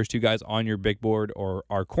actually the first 2 guys on your big board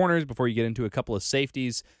are corners before you get into a couple of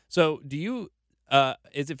safeties. So do you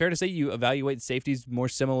is it fair to say you evaluate safeties more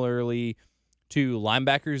similarly to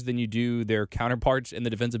linebackers than you do their counterparts in the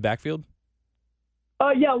defensive backfield?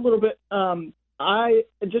 Yeah, a little bit. I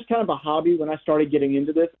just kind of a hobby when I started getting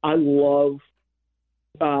into this. I love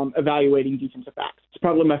evaluating defensive backs. It's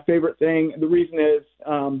probably my favorite thing. The reason is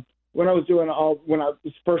when I was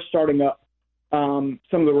first starting up some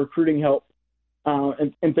of the recruiting help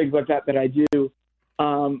and things like that I do,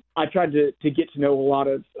 I tried to get to know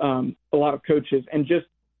a lot of coaches, and just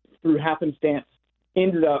through happenstance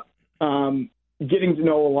ended up getting to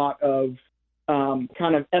know a lot of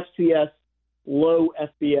kind of FCS, low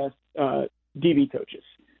FBS DB coaches.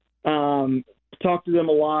 Talked to them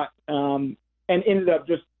a lot. And ended up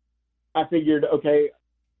I figured, okay,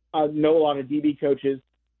 I know a lot of DB coaches.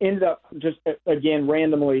 Ended up just, again,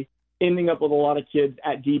 randomly ending up with a lot of kids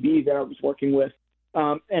at DB that I was working with,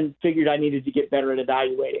 and figured I needed to get better at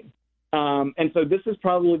evaluating. And so this is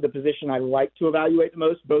probably the position I like to evaluate the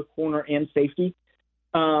most, both corner and safety.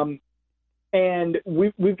 And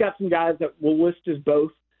we've got some guys that we'll list as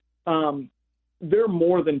both. There are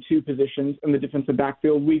more than 2 positions in the defensive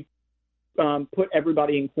backfield. We put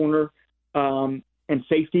everybody in corner and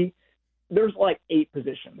safety. There's like 8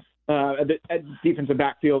 positions at defensive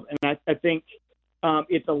backfield, and I think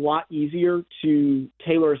it's a lot easier to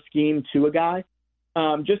tailor a scheme to a guy,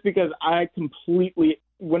 just because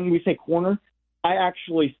when we say corner, I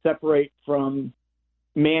actually separate from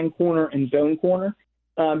man corner and zone corner,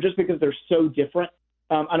 just because they're so different.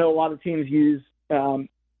 I know a lot of teams use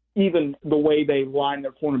even the way they line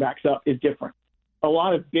their cornerbacks up is different. A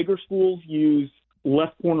lot of bigger schools use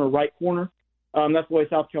left corner, right corner. That's the way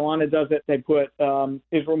South Carolina does it. They put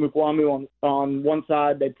Israel Mukwamu on one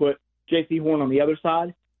side. They put J.C. Horn on the other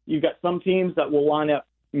side. You've got some teams that will line up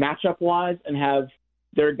matchup-wise and have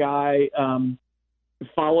their guy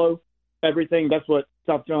follow everything. That's what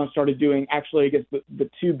South Carolina started doing actually against the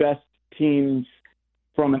 2 best teams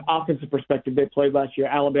from an offensive perspective they played last year,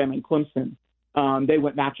 Alabama and Clemson. They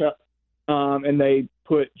went matchup, and they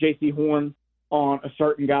put J.C. Horn on a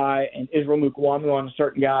certain guy and Israel Mukwamu on a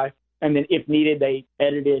certain guy. And then if needed, they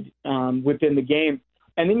edited within the game.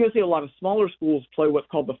 And then you'll see a lot of smaller schools play what's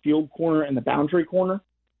called the field corner and the boundary corner,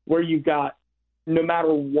 where you've got, no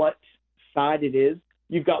matter what side it is,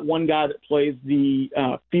 you've got one guy that plays the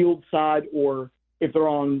field side, or if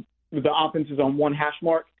the offense is on one hash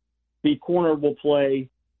mark, the corner will play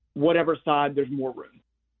whatever side there's more room.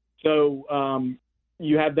 So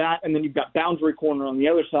you have that, and then you've got boundary corner on the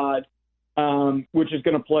other side, which is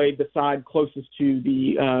going to play the side closest to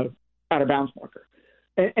the out of bounds marker.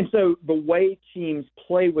 And so the way teams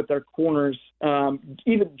play with their corners,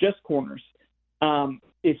 even just corners,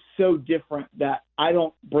 is so different that I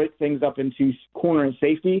don't break things up into corner and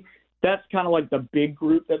safety. That's kind of like the big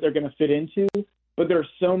group that they're going to fit into. But there are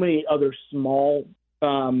so many other small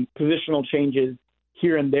positional changes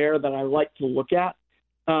here and there that I like to look at,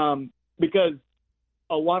 because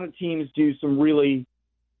a lot of teams do some really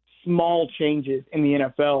small changes in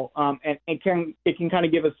the NFL, and it can kind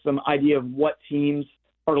of give us some idea of what teams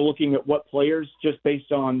are looking at what players just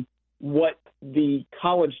based on what the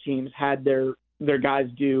college teams had their guys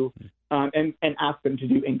do and ask them to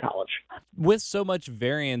do in college. With so much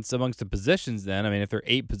variance amongst the positions then, I mean, if there are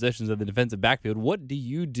 8 positions of the defensive backfield, what do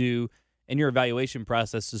you do in your evaluation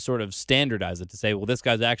process to sort of standardize it, to say, well, this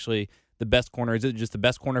guy's actually the best corner? Is it just the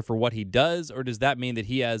best corner for what he does, or does that mean that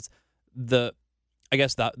he has the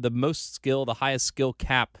most skill, the highest skill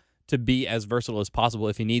cap to be as versatile as possible?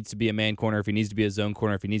 If he needs to be a man corner, if he needs to be a zone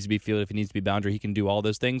corner, if he needs to be field, if he needs to be boundary, he can do all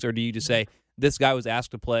those things? Or do you just say, this guy was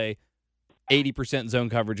asked to play 80% zone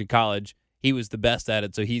coverage in college, he was the best at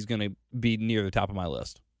it, so he's going to be near the top of my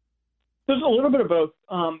list? There's a little bit of both.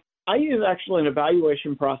 I use actually an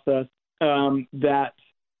evaluation process that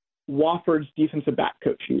Wofford's defensive back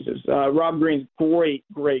coach uses. Rob Green's great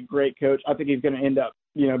coach. I think he's going to end up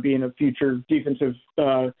being a future defensive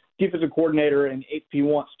coordinator, and if he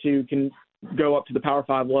wants to, can go up to the Power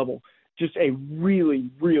 5 level. Just a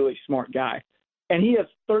really, really smart guy. And he has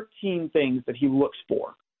 13 things that he looks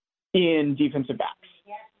for in defensive backs.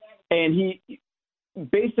 And he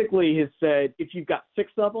basically has said, if you've got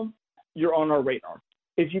 6 of them, you're on our radar.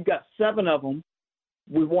 If you've got 7 of them,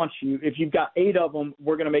 we want you. If you've got 8 of them,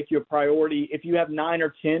 we're going to make you a priority. If you have 9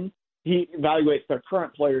 or 10, he evaluates their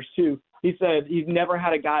current players too. He said he's never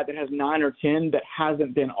had a guy that has 9 or 10 that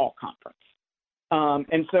hasn't been all conference.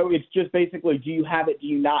 And so it's just basically, do you have it? Do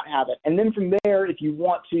you not have it? And then from there, if you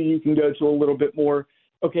want to, you can go to a little bit more,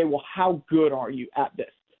 okay, well, how good are you at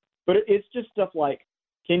this? But it's just stuff like,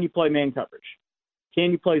 can you play man coverage?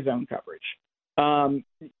 Can you play zone coverage?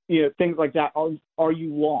 Things like that. Are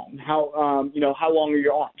you long? How long are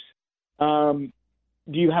your arms?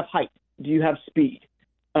 Do you have height? Do you have speed?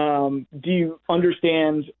 Do you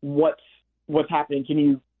understand what's happening? Can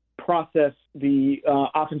you process the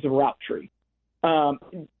offensive route tree?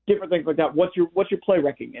 Different things like that. What's your play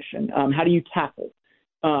recognition? How do you tackle?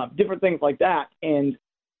 Different things like that. And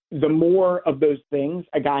the more of those things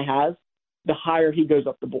a guy has, the higher he goes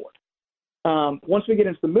up the board. Once we get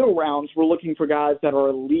into the middle rounds, we're looking for guys that are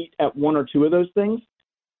elite at 1 or 2 of those things,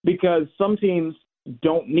 because some teams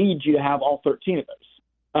don't need you to have all 13 of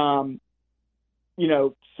those.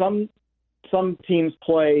 Some teams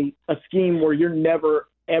play a scheme where you're never,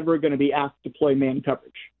 ever going to be asked to play man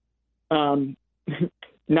coverage.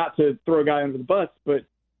 Not to throw a guy under the bus, but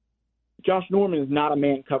Josh Norman is not a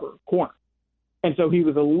man cover corner. And so he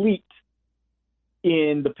was elite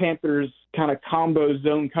in the Panthers' kind of combo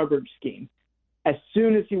zone coverage scheme. As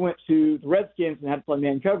soon as he went to the Redskins and had to play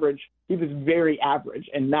man coverage, he was very average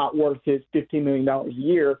and not worth his $15 million a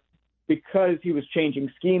year because he was changing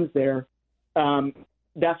schemes there.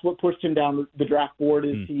 That's what pushed him down the draft board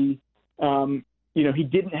is he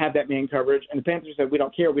didn't have that man coverage, and the Panthers said, we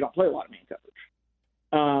don't care. We don't play a lot of man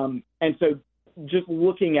coverage. And so just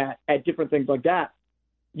looking at different things like that,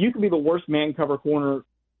 you can be the worst man cover corner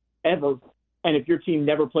ever, and if your team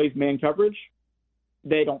never plays man coverage,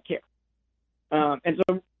 they don't care. And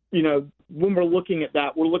so, when we're looking at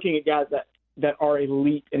that, we're looking at guys that are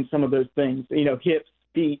elite in some of those things, hips,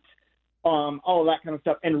 feet, all of that kind of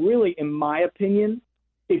stuff. And really, in my opinion,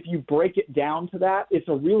 if you break it down to that, it's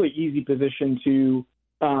a really easy position to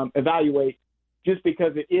evaluate, just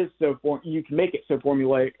because it is you can make it so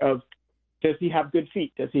formulaic of, does he have good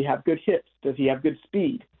feet? Does he have good hips? Does he have good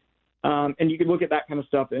speed? And you can look at that kind of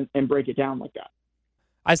stuff and break it down like that.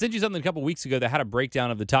 I sent you something a couple weeks ago that had a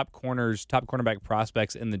breakdown of the top cornerback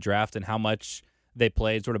prospects in the draft and how much they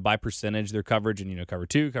played sort of by percentage, their coverage, and, cover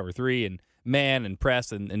 2, cover 3, and man and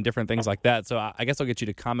press and different things like that. So I guess I'll get you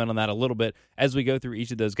to comment on that a little bit as we go through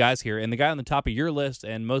each of those guys here. And the guy on the top of your list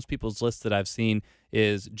and most people's list that I've seen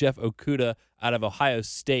is Jeff Okudah out of Ohio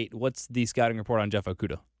State. What's the scouting report on Jeff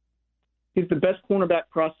Okudah? He's the best cornerback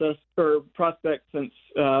prospect since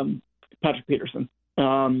Patrick Peterson.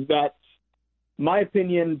 That's my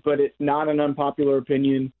opinion, but it's not an unpopular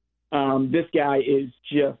opinion. This guy is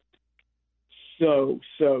just so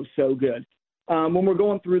good. When we're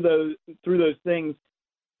going through those things,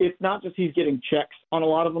 it's not just he's getting checks on a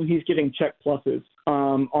lot of them. He's getting check pluses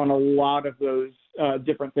on a lot of those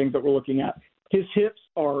different things that we're looking at. His hips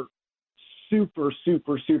are super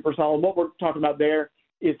solid. What we're talking about there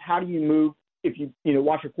is, how do you move? If you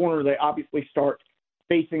watch a corner, they obviously start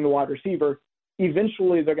facing the wide receiver.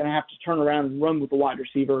 Eventually, they're going to have to turn around and run with the wide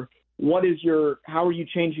receiver. How are you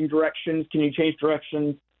changing directions? Can you change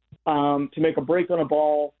directions to make a break on a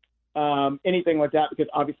ball? Anything like that, because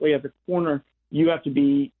obviously as a corner, you have to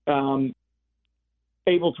be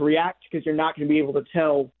able to react, because you're not going to be able to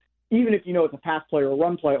tell, even if it's a pass play or a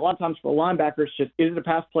run play. A lot of times for a linebacker, it's just, is it a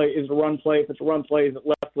pass play? Is it a run play? If it's a run play, is it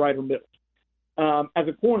left, right, or middle? As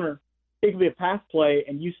a corner, it could be a pass play,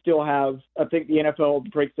 and you still have, I think the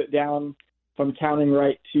NFL breaks it down, if I'm counting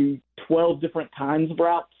right, to 12 different kinds of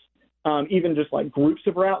routes, even just like groups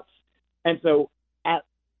of routes. And so at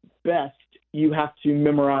best, you have to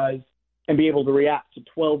memorize and be able to react to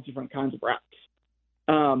 12 different kinds of routes.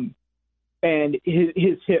 And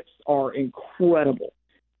his hips are incredible.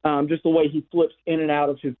 Just the way he flips in and out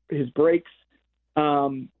of his breaks.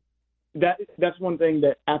 That's one thing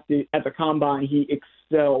that at the combine he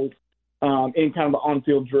excelled in kind of the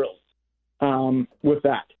on-field drills with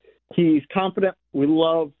that. He's confident. We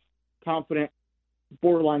love confident,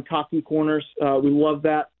 borderline cocky corners. We love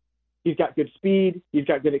that. He's got good speed. He's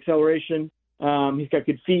got good acceleration. He's got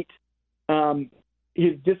good feet.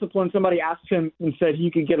 His discipline, somebody asked him and said he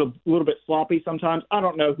could get a little bit sloppy sometimes. I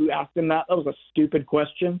don't know who asked him that. That was a stupid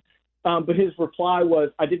question. But his reply was,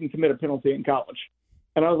 I didn't commit a penalty in college.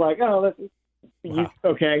 And I was like, oh, that's wow.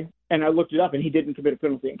 Okay. And I looked it up, and he didn't commit a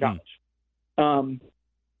penalty in college,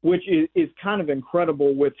 which is kind of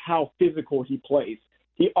incredible with how physical he plays.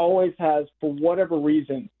 He always has, for whatever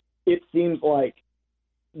reason, it seems like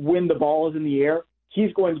when the ball is in the air,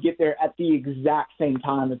 he's going to get there at the exact same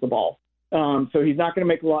time as the ball. So he's not going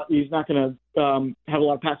to make he's not going have a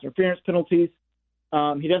lot of pass interference penalties.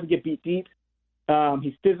 He doesn't get beat deep.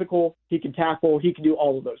 He's physical. He can tackle. He can do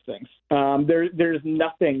all of those things. There's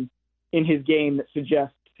nothing in his game that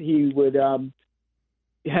suggests he would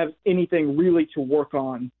have anything really to work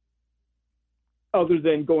on other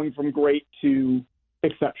than going from great to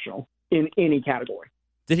exceptional in any category.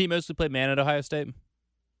 Did he mostly play man at Ohio State?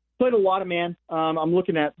 Played a lot of man. I'm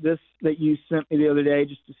looking at this that you sent me the other day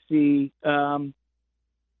just to see.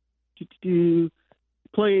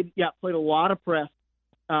 Played a lot of press.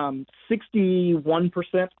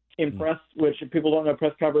 61% in press, which if people don't know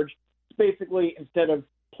press coverage, it's basically instead of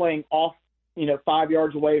playing off, 5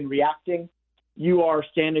 yards away and reacting, you are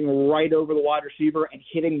standing right over the wide receiver and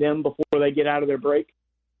hitting them before they get out of their break.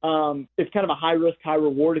 It's kind of a high risk, high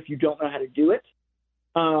reward if you don't know how to do it.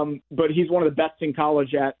 But he's one of the best in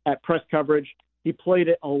college at press coverage. He played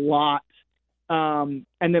it a lot, and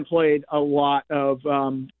then played a lot of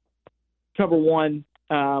cover one,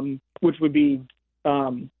 which would be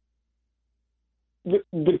the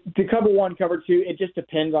cover one, cover two. It just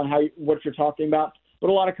depends on what you're talking about. But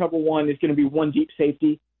a lot of cover one is going to be one deep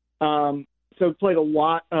safety. So played a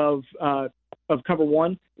lot of cover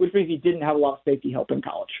one, which means he didn't have a lot of safety help in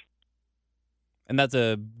college. And that's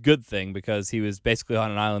a good thing because he was basically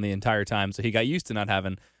on an island the entire time, so he got used to not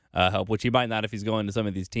having help, which he might not if he's going to some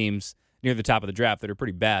of these teams near the top of the draft that are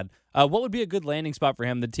pretty bad. What would be a good landing spot for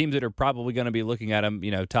him? The teams that are probably going to be looking at him,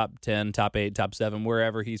 top 10, top 8, top 7,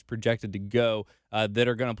 wherever he's projected to go, that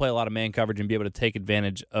are going to play a lot of man coverage and be able to take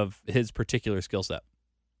advantage of his particular skill set.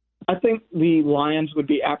 I think the Lions would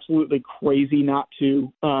be absolutely crazy not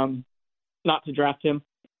to draft him.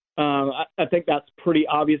 I think that's pretty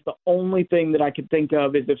obvious. The only thing that I could think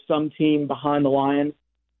of is if some team behind the Lions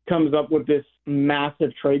comes up with this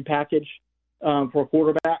massive trade package for a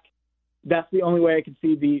quarterback. That's the only way I could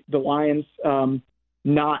see the Lions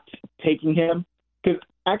not taking him. Because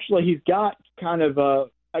actually he's got kind of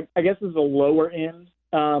I guess this is a lower end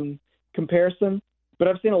comparison, but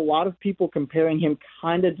I've seen a lot of people comparing him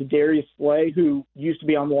kind of to Darius Slay, who used to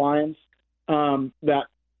be on the Lions. That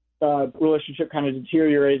relationship kind of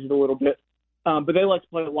deteriorated a little bit. But they like to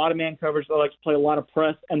play a lot of man coverage. They like to play a lot of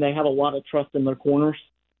press, and they have a lot of trust in their corners.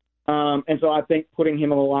 And so I think putting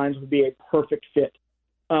him on the Lions would be a perfect fit.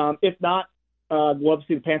 If not, I'd love to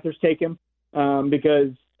see the Panthers take him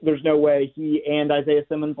because there's no way he and Isaiah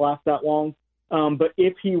Simmons last that long. But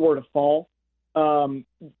if he were to fall,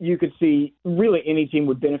 you could see really any team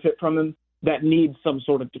would benefit from him that needs some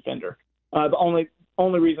sort of defender. The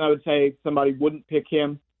only reason I would say somebody wouldn't pick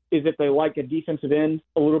him is if they like a defensive end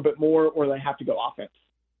a little bit more or they have to go offense.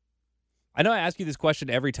 I know I ask you this question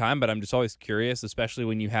every time, but I'm just always curious, especially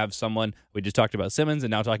when you have someone, we just talked about Simmons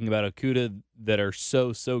and now talking about Okudah, that are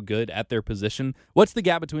so good at their position. What's the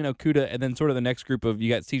gap between Okudah and then sort of the next group of, you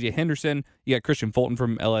got CJ Henderson, you got Christian Fulton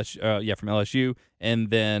from LSU, and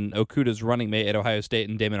then Okudah's running mate at Ohio State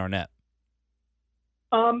and Damon Arnett?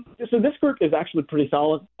 So this group is actually pretty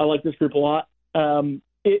solid. I like this group a lot.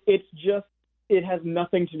 It has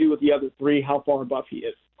nothing to do with the other three, how far above he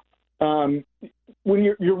is. When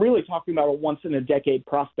you're really talking about a once-in-a-decade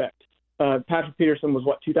prospect, Patrick Peterson was,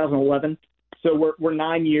 2011? So we're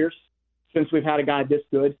 9 years since we've had a guy this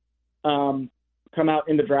good come out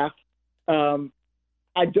in the draft.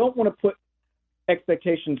 I don't want to put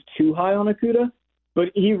expectations too high on Okudah,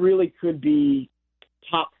 but he really could be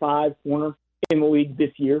top 5 corner in the league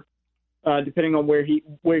this year, depending on where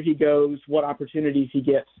he goes, what opportunities he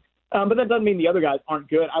gets. But that doesn't mean the other guys aren't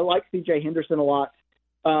good. I like C.J. Henderson a lot.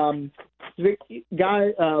 The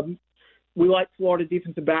guy, we like Florida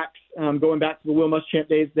defensive backs, going back to the Will Muschamp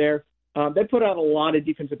days there. They put out a lot of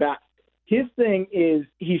defensive backs. His thing is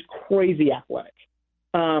he's crazy athletic.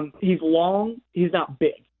 He's long. He's not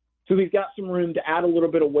big. So he's got some room to add a little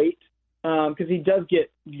bit of weight because he does get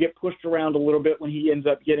pushed around a little bit when he ends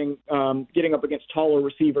up getting up against taller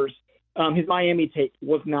receivers. His Miami tape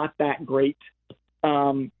was not that great.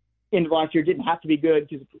 End of last year didn't have to be good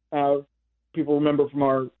because people remember from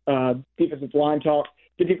our defensive line talk,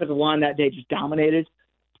 the defensive line that day just dominated.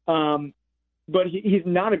 But he's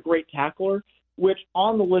not a great tackler, which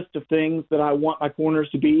on the list of things that I want my corners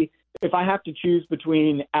to be, if I have to choose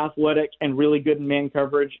between athletic and really good in man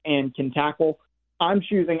coverage and can tackle, I'm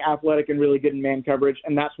choosing athletic and really good in man coverage,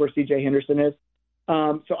 and that's where C.J. Henderson is.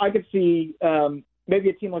 So I could see maybe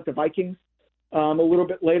a team like the Vikings a little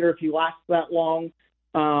bit later if he lasts that long.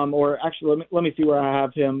 Or actually, let me see where I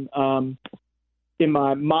have him in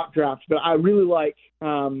my mock draft. But I really like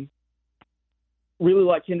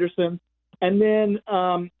Henderson, and then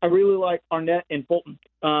I really like Arnett and Fulton.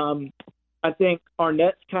 I think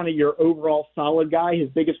Arnett's kind of your overall solid guy. His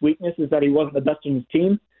biggest weakness is that he wasn't the best on his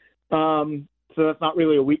team. So that's not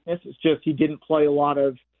really a weakness. It's just he didn't play a lot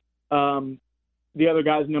of the other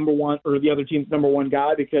guy's number one or the other team's number one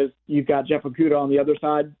guy because you've got Jeff Okudah on the other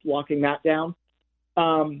side locking that down.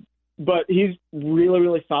 But he's really,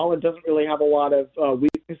 really solid, doesn't really have a lot of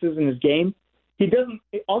weaknesses in his game. He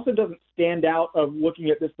also doesn't stand out of looking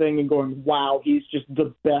at this thing and going, wow, he's just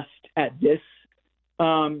the best at this.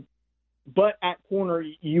 But at corner,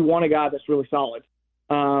 you want a guy that's really solid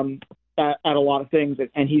at a lot of things,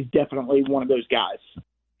 and he's definitely one of those guys.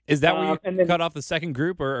 Is that where you cut off the second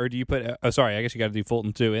group, or do you put? Sorry, I guess you got to do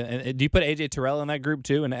Fulton too. And do you put AJ Terrell in that group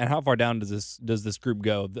too? And how far down does this group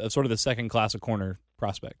go? Sort of the second class of corner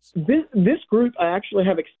prospects. This group I actually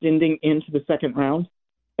have extending into the second round,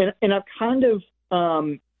 and I've kind of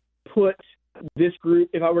put this group.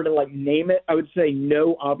 If I were to name it, I would say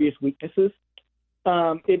no obvious weaknesses.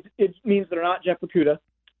 It means they're not Jeff Okudah,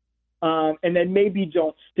 and then maybe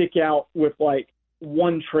don't stick out with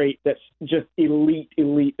one trait that's just elite,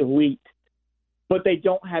 but they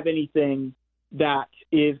don't have anything that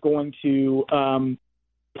is going to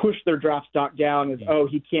push their draft stock down as, oh,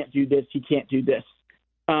 he can't do this, he can't do this.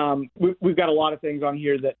 We've got a lot of things on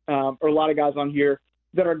here that, or a lot of guys on here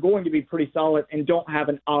that are going to be pretty solid and don't have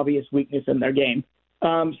an obvious weakness in their game.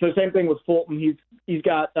 So same thing with Fulton. He's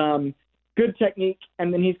got good technique,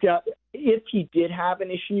 and then he's got, if he did have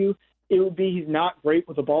an issue, it would be he's not great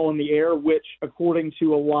with the ball in the air, which, according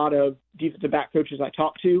to a lot of defensive back coaches I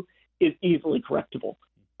talked to, is easily correctable.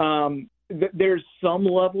 There's some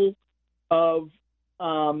level of,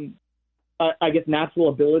 I guess, natural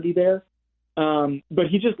ability there, but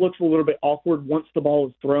he just looks a little bit awkward once the ball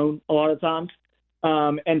is thrown a lot of times.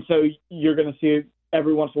 And so you're going to see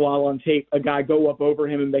every once in a while on tape a guy go up over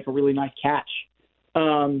him and make a really nice catch.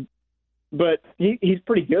 But he's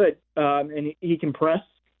pretty good, and he can press.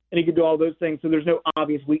 And he can do all those things, so there's no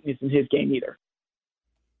obvious weakness in his game either.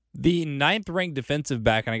 The 9th-ranked defensive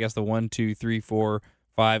back, and I guess the 1, 2, 3, 4,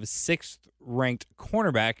 5, 6th-ranked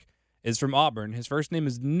cornerback is from Auburn. His first name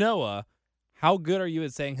is Noah. How good are you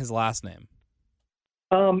at saying his last name?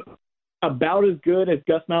 About as good as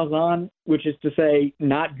Gus Malzahn, which is to say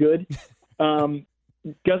not good.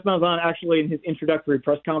 Gus Malzahn actually in his introductory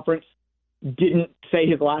press conference didn't say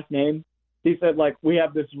his last name. He said, we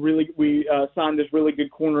signed this really good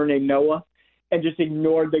corner named Noah, and just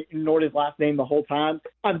ignored his last name the whole time.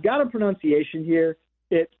 I've got a pronunciation here.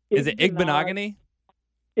 Is it Igbinoghene?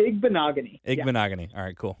 Igbinoghene. Igbinoghene. All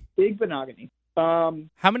right, cool. Igbinoghene.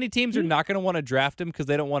 How many teams are not going to want to draft him because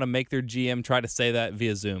they don't want to make their GM try to say that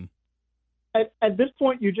via Zoom? At this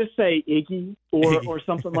point, you just say Iggy or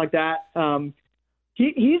something like that.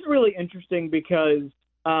 He's really interesting because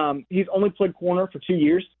he's only played corner for 2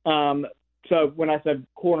 years. So when I said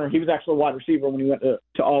corner, he was actually a wide receiver when he went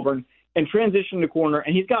to Auburn and transitioned to corner,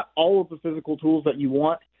 and he's got all of the physical tools that you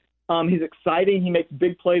want. He's exciting. He makes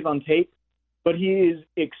big plays on tape, but he is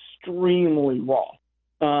extremely raw.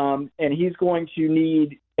 And he's going to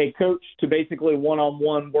need a coach to basically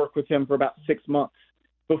one-on-one work with him for about 6 months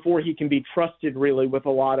before he can be trusted really with a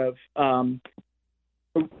lot of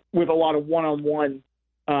one-on-one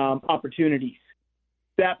opportunities.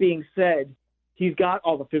 That being said, he's got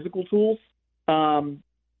all the physical tools. And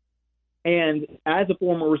as a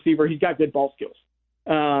former receiver, he's got good ball skills.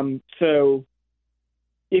 So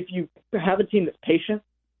if you have a team that's patient,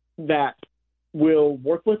 that will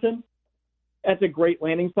work with him, that's a great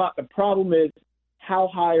landing spot. The problem is, how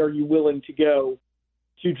high are you willing to go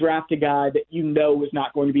to draft a guy that you know is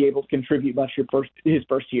not going to be able to contribute much his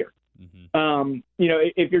first year? Mm-hmm.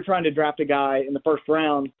 If you're trying to draft a guy in the first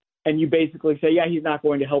round and you basically say, yeah, he's not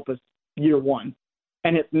going to help us year one,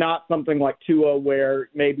 and it's not something like Tua where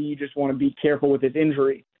maybe you just want to be careful with his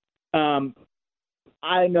injury.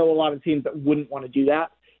 I know a lot of teams that wouldn't want to do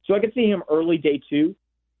that. So I could see him early day 2.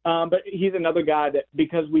 But he's another guy that,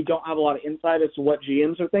 because we don't have a lot of insight as to what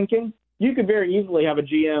GMs are thinking, you could very easily have a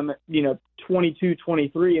GM, 22,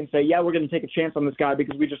 23 and say, yeah, we're going to take a chance on this guy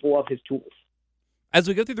because we just love his tools. As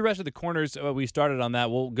we go through the rest of the corners, we started on that.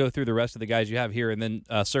 We'll go through the rest of the guys you have here and then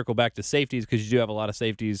circle back to safeties because you do have a lot of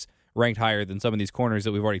safeties ranked higher than some of these corners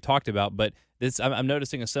that we've already talked about. But I'm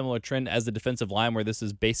noticing a similar trend as the defensive line where this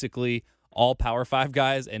is basically all Power 5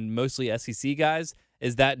 guys and mostly SEC guys.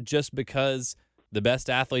 Is that just because the best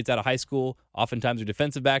athletes out of high school oftentimes are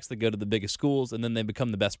defensive backs that go to the biggest schools and then they become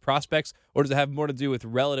the best prospects? Or does it have more to do with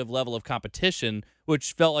relative level of competition,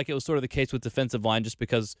 which felt like it was sort of the case with defensive line just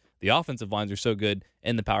because the offensive lines are so good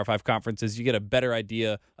in the Power 5 conferences? You get a better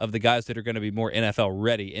idea of the guys that are going to be more NFL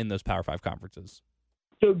ready in those Power 5 conferences.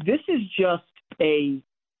 So this is just I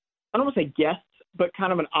don't want to say guess, but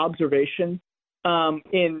kind of an observation.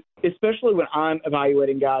 Especially when I'm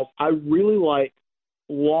evaluating guys, I really like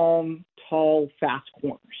long, tall, fast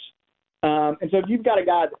corners. And so if you've got a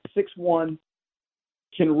guy that's 6'1",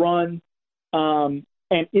 can run, and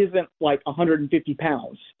isn't like 150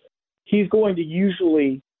 pounds, he's going to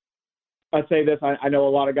usually, I say this, I know a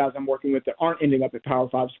lot of guys I'm working with that aren't ending up at Power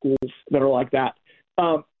 5 schools that are like that.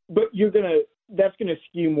 But that's going to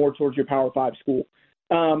skew more towards your Power 5 school.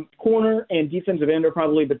 Corner and defensive end are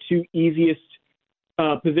probably the two easiest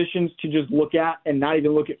positions to just look at and not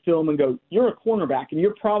even look at film and go, you're a cornerback and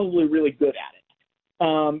you're probably really good at it.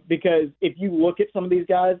 Because if you look at some of these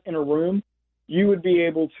guys in a room, you would be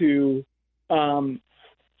able to there's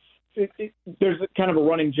kind of a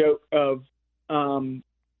running joke of my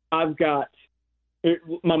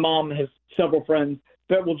mom has several friends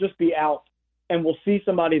that will just be out and we'll see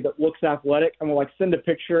somebody that looks athletic and we'll like send a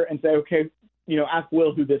picture and say, okay, ask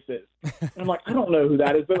Will who this is. And I'm like, I don't know who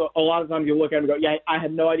that is. But a lot of times you look at him and go, yeah, I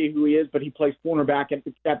had no idea who he is, but he plays cornerback at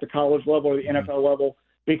the college level or the NFL level,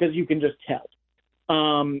 because you can just tell.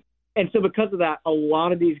 And so because of that, a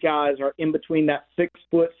lot of these guys are in between that 6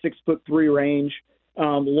 foot, 6'3" range,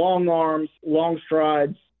 long arms, long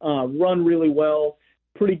strides, run really well,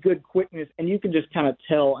 pretty good quickness, and you can just kind of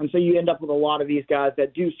tell. And so you end up with a lot of these guys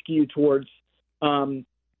that do skew towards,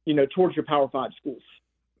 towards your Power 5 schools.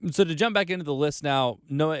 So to jump back into the list now,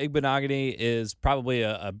 Noah Igbenogany is probably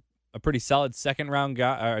a pretty solid second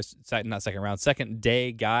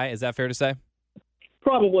day guy. Is that fair to say?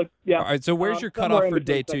 Probably, yeah. All right, so where's your cutoff for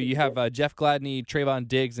day two? You have Jeff Gladney, Trayvon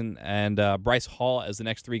Diggs, and Bryce Hall as the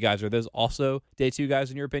next three guys. Are those also day two guys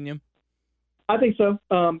in your opinion? I think so.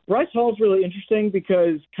 Bryce Hall is really interesting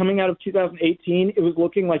because coming out of 2018, it was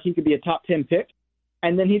looking like he could be a top 10 pick,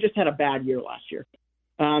 and then he just had a bad year last year.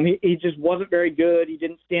 He just wasn't very good. He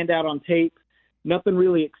didn't stand out on tape. Nothing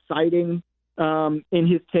really exciting in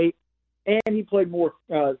his tape, and he played more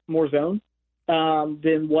zone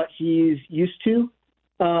than what he's used to.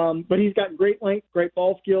 But he's got great length, great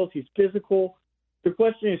ball skills. He's physical. The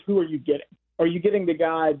question is, who are you getting? Are you getting the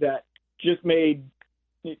guy that just made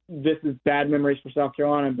 – this is bad memories for South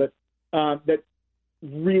Carolina, but that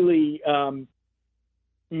really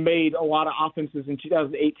made a lot of offenses in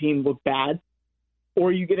 2018 look bad? Or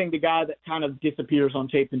are you getting the guy that kind of disappears on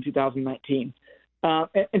tape in 2019?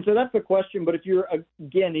 And so that's the question. But if you're,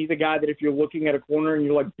 again, he's a guy that if you're looking at a corner and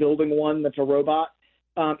you're like building one that's a robot,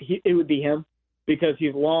 it would be him. Because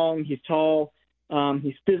he's long, he's tall,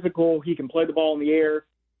 he's physical, he can play the ball in the air.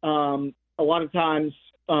 A lot of times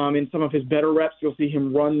in some of his better reps, you'll see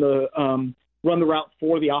him run the route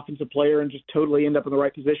for the offensive player and just totally end up in the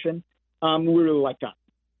right position. We really like that.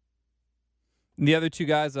 The other two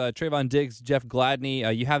guys, Trayvon Diggs, Jeff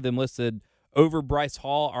Gladney, you have them listed over Bryce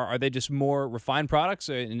Hall. Are they just more refined products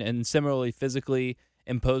and similarly physically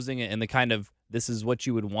imposing and the kind of this is what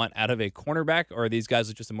you would want out of a cornerback, or are these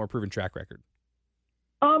guys just a more proven track record?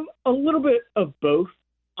 A little bit of both.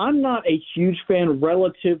 I'm not a huge fan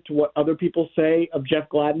relative to what other people say of Jeff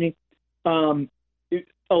Gladney. A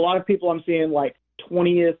lot of people I'm seeing like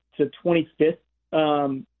 20th to 25th,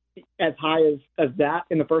 as high as that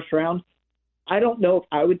in the first round. I don't know if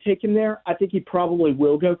I would take him there. I think he probably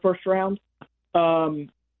will go first round.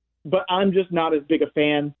 But I'm just not as big a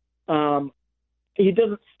fan. He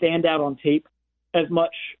doesn't stand out on tape as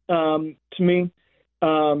much to me.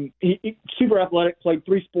 He super athletic, played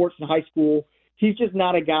 3 sports in high school. He's just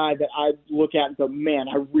not a guy that I look at and go, man,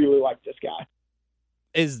 I really like this guy.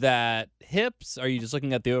 Is that hips? Are you just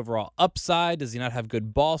looking at the overall upside? Does he not have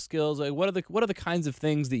good ball skills? Like, what are the kinds of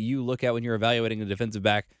things that you look at when you're evaluating a defensive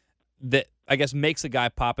back that I guess makes a guy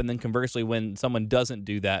pop, and then conversely, when someone doesn't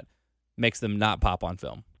do that, makes them not pop on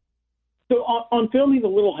film? So on film, he's a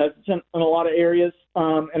little hesitant in a lot of areas,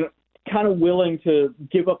 and kind of willing to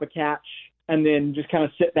give up a catch and then just kind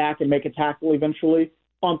of sit back and make a tackle eventually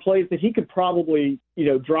on plays that he could probably,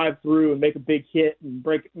 drive through and make a big hit and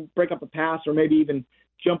break up a pass, or maybe even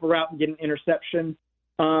jump a route and get an interception.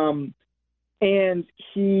 And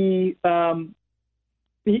he's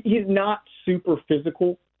not super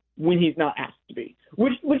physical when he's not asked to be,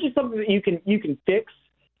 which is something that you can fix.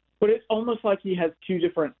 But it's almost like he has two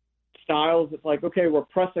different styles. It's like, okay, we're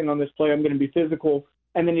pressing on this play, I'm going to be physical.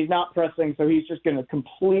 And then he's not pressing, so he's just going to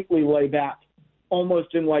completely lay back,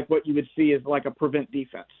 almost in like what you would see as like a prevent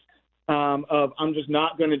defense of I'm just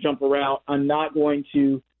not going to jump a route. I'm not going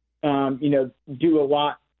to, do a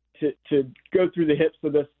lot to go through the hips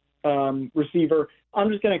of this receiver. I'm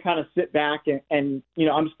just going to kind of sit back and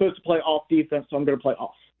I'm supposed to play off defense, so I'm going to play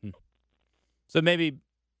off. So maybe,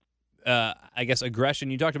 I guess,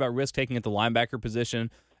 aggression. You talked about risk taking at the linebacker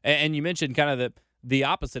position, and you mentioned kind of the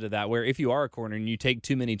opposite of that, where if you are a corner and you take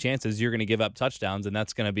too many chances, you're going to give up touchdowns, and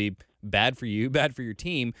that's going to be bad for you, bad for your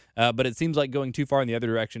team. But it seems like going too far in the other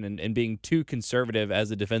direction and being too conservative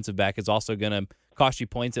as a defensive back is also going to cost you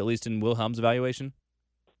points, at least in Wilhelm's evaluation.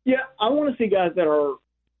 Yeah, I want to see guys that are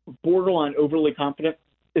borderline overly confident,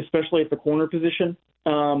 especially at the corner position.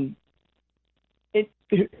 I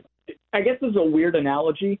guess this is a weird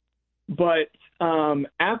analogy, but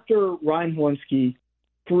after Ryan Helinski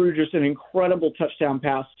threw just an incredible touchdown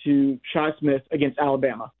pass to Shi Smith against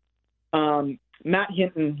Alabama, Matt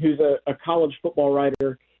Hinton, who's a college football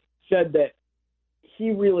writer, said that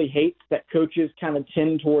he really hates that coaches kind of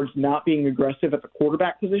tend towards not being aggressive at the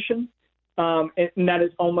quarterback position. And that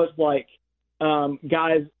is almost like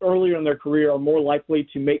guys earlier in their career are more likely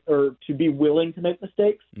to make or to be willing to make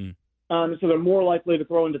mistakes. So they're more likely to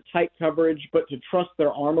throw into tight coverage, but to trust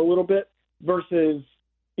their arm a little bit versus,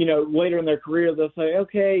 later in their career, they'll say,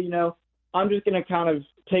 okay, I'm just going to kind of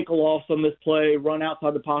take a loss on this play, run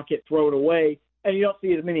outside the pocket, throw it away. And you don't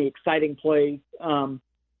see as many exciting plays. And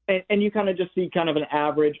you kind of just see kind of an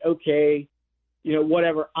average, okay,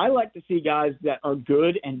 whatever. I like to see guys that are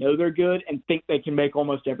good and know they're good and think they can make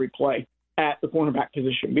almost every play at the cornerback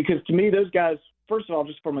position. Because to me, those guys, first of all,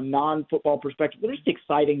 just from a non-football perspective, they're just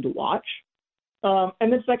exciting to watch.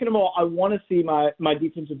 And then second of all, I want to see my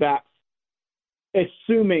defensive backs,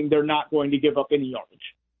 assuming they're not going to give up any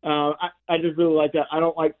yardage. I just really like that. I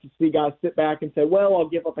don't like to see guys sit back and say, well, I'll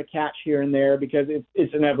give up a catch here and there because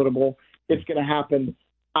it's inevitable. It's going to happen.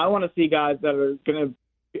 I want to see guys that are going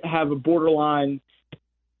to have a borderline,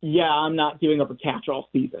 I'm not giving up a catch all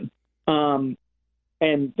season.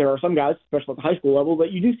 And there are some guys, especially at the high school level,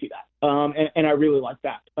 that you do see that. And I really like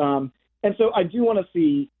that. And so I do want to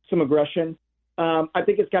see some aggression. I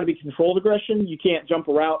think it's got to be controlled aggression. You can't jump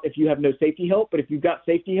a route if you have no safety help. But if you've got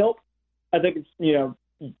safety help, I think it's,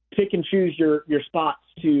 pick and choose your spots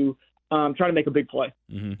to try to make a big play.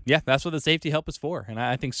 Mm-hmm. Yeah, that's what the safety help is for. And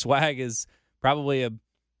I think swag is probably a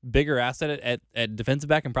bigger asset at defensive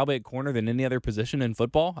back and probably at corner than any other position in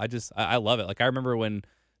football. I love it. Like I remember when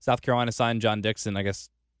South Carolina signed John Dixon, I guess,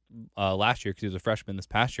 last year because he was a freshman this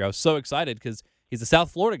past year. I was so excited because he's a South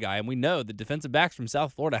Florida guy, and we know the defensive backs from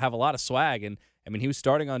South Florida have a lot of swag. And, I mean, he was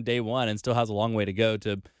starting on day one and still has a long way to go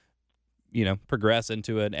to, progress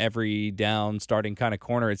into an every down starting kind of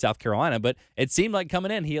corner at South Carolina. But it seemed like coming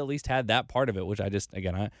in, he at least had that part of it, which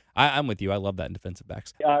I'm with you. I love that in defensive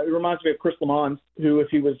backs. It reminds me of Chris Lamons, who, if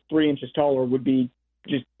he was 3 inches taller, would be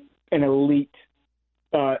just an elite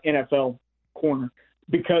NFL corner.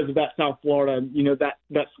 Because of that South Florida,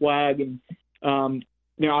 that swag, and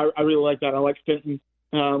I really like that. I like Fenton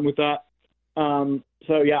with that.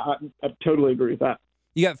 So yeah, I totally agree with that.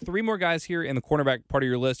 You got 3 more guys here in the cornerback part of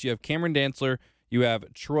your list. You have Cameron Dantzler, you have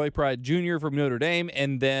Troy Pride Jr. from Notre Dame,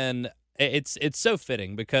 and then it's so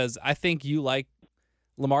fitting because I think you like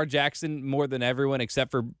Lamar Jackson more than everyone,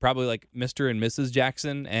 except for probably like Mr. and Mrs.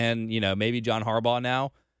 Jackson, and maybe John Harbaugh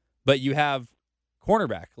now, but you have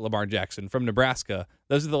cornerback Lamar Jackson from Nebraska.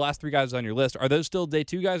 Those are the last 3 guys on your list. Are those still day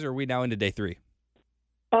 2 guys, or are we now into day 3?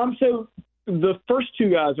 So the first 2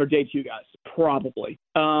 guys are day 2 guys, probably.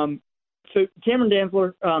 So Cameron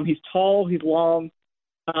Dantzler, he's tall, he's long,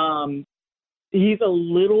 he's a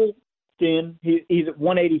little thin. He's at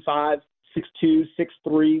 185, 6'2",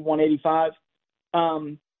 6'3", 185.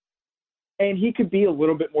 And he could be a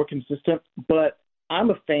little bit more consistent, but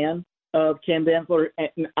I'm a fan of Cam Dantzler,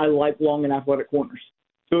 and I like long and athletic corners.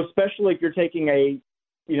 So especially if you're taking a,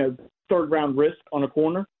 third-round risk on a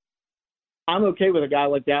corner, I'm okay with a guy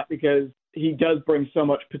like that because he does bring so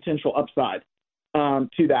much potential upside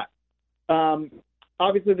to that.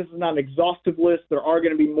 Obviously, this is not an exhaustive list. There are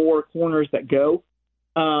going to be more corners that go,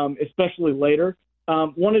 especially later.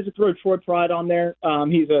 Wanted to throw Troy Pride on there.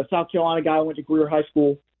 He's a South Carolina guy. Went to Greer High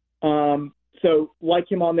School. So like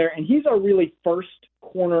him on there. And he's our really first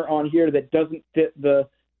corner on here that doesn't fit the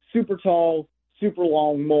super tall, super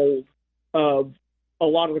long mold of a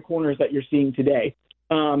lot of the corners that you're seeing today.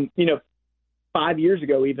 5 years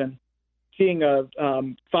ago even, seeing a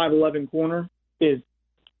 5'11" corner is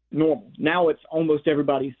normal. Now it's almost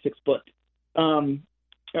everybody's 6 foot.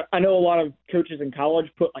 I know a lot of coaches in college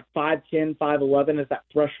put like 5'10", 5'11" as that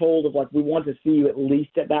threshold of like, we want to see you at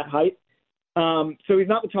least at that height. So he's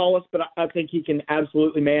not the tallest, but I think he can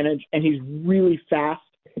absolutely manage, and he's really fast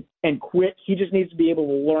and quick. He just needs to be able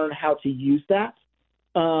to learn how to use that.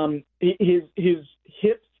 His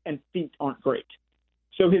hips and feet aren't great.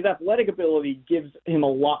 So his athletic ability gives him a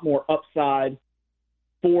lot more upside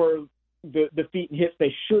for the feet and hips.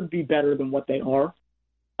 They should be better than what they are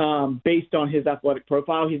based on his athletic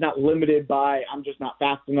profile. He's not limited by, I'm just not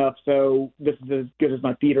fast enough, so this is as good as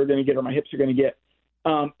my feet are going to get or my hips are going to get.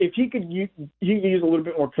 If he could use a little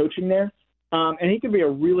bit more coaching there, and he could be a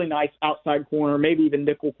really nice outside corner, maybe even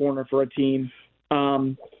nickel corner for a team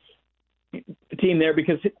there,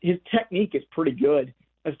 because his technique is pretty good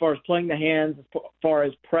as far as playing the hands, as far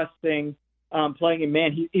as pressing, playing in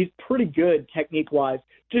man. He's pretty good technique-wise.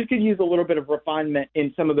 Just could use a little bit of refinement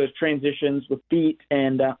in some of those transitions with feet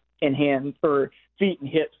and hands, or feet and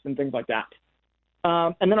hips and things like that.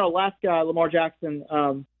 And then our last guy, Lamar Jackson,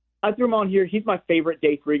 I threw him on here. He's my favorite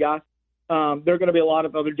day 3 guy. There are going to be a lot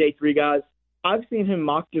of other day 3 guys. I've seen him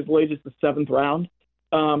mocked as late as the 7th round.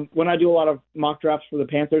 When I do a lot of mock drafts for the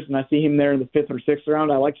Panthers and I see him there in the 5th or 6th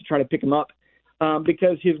round, I like to try to pick him up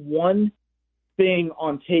because his one thing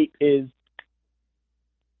on tape is,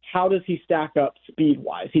 how does he stack up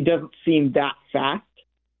speed-wise? He doesn't seem that fast.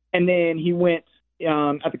 And then he went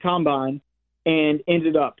at the Combine and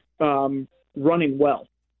ended up running well.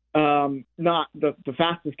 Not the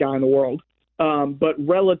fastest guy in the world, but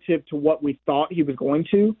relative to what we thought he was going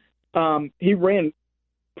to, he ran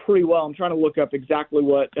pretty well. I'm trying to look up exactly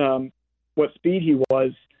what speed he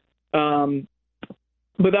was.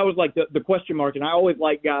 But that was like the question mark. And I always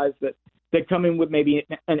like guys that come in with maybe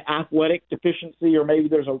an athletic deficiency, or maybe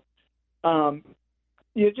there's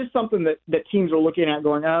just something that teams are looking at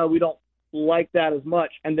going, oh, we don't like that as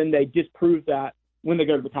much. And then they disprove that when they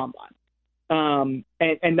go to the Combine.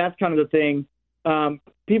 And that's kind of the thing.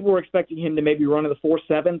 People were expecting him to maybe run in the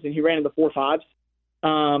 4.7s, and he ran in the 4.5s,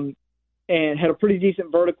 and had a pretty decent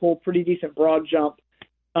vertical, pretty decent broad jump.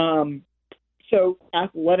 So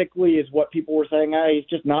athletically is what people were saying. He's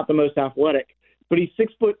just not the most athletic, but he's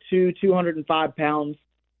 6'2", 205 pounds,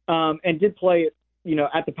 and did play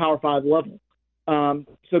at the Power 5 level.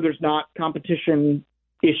 So there's not competition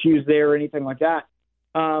issues there or anything like that.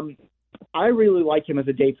 I really like him as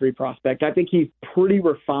a day 3 prospect. I think he's pretty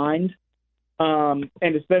refined, and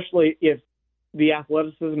especially if the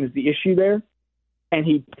athleticism is the issue there, and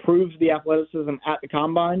he proves the athleticism at the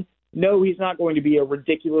Combine. No, he's not going to be a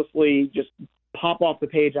ridiculously just pop off the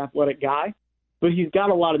page athletic guy, but he's got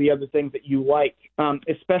a lot of the other things that you like,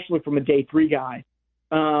 especially from a day 3 guy,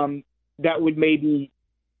 that would maybe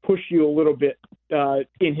push you a little bit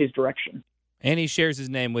in his direction. And he shares his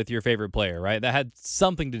name with your favorite player, right? That had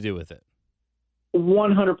something to do with it.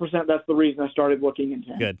 100%. That's the reason I started looking into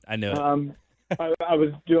him. Good. I knew it. I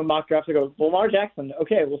was doing mock drafts. I go, Lamar Jackson.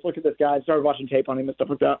 Okay, let's look at this guy. I started watching tape on him and stuff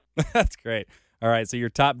like that. That's great. All right, so your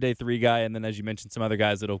top day 3 guy, and then as you mentioned, some other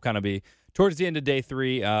guys that'll kind of be towards the end of day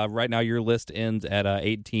 3. Right now, your list ends at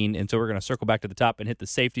 18, and so we're going to circle back to the top and hit the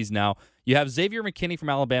safeties now. You have Xavier McKinney from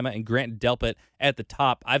Alabama and Grant Delpit at the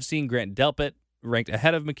top. I've seen Grant Delpit ranked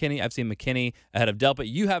ahead of McKinney. I've seen McKinney ahead of Delpit.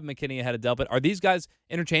 You have McKinney ahead of Delpit. Are these guys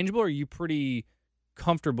interchangeable, or are you pretty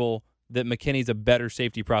comfortable that McKinney's a better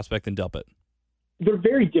safety prospect than Delpit? They're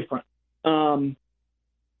very different,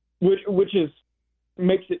 which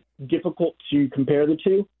makes it difficult to compare the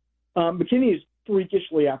two. McKinney is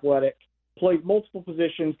freakishly athletic, plays multiple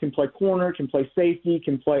positions, can play corner, can play safety,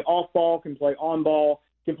 can play off ball, can play on ball,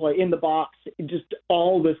 can play in the box, just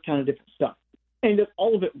all this kind of different stuff. And he does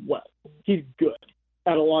all of it well. He's good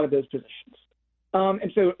at a lot of those positions.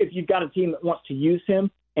 And so if you've got a team that wants to use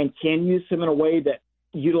him and can use him in a way that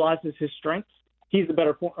utilizes his strengths, he's the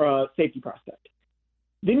better safety prospect.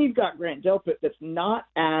 Then you've got Grant Delpit that's not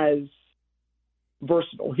as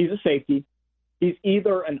versatile. He's a safety. He's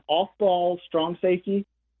either an off-ball strong safety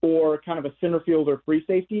or kind of a center field or free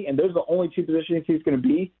safety, and those are the only 2 positions he's going to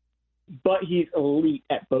be, but he's elite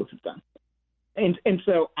at both of them. And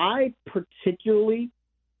so I particularly,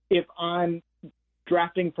 if I'm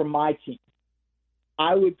drafting for my team,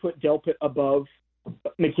 I would put Delpit above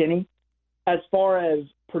McKinney. As far as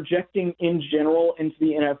projecting in general into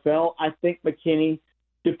the NFL, I think McKinney,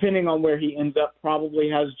 depending on where he ends up, probably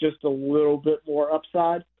has just a little bit more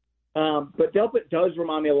upside. But Delpit does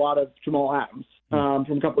remind me a lot of Jamal Adams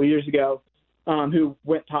from a couple of years ago, who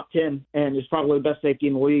went top 10 and is probably the best safety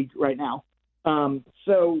in the league right now.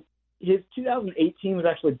 So his 2018 was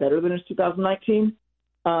actually better than his 2019.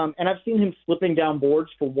 And I've seen him slipping down boards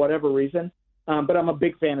for whatever reason. But I'm a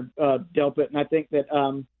big fan of Delpit, and I think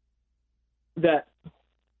that that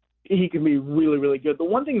he can be really, really good. The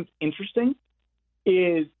one thing that's interesting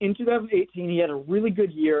is in 2018, he had a really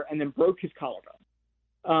good year and then broke his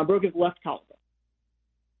collarbone, broke his left collarbone.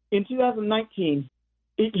 In 2019,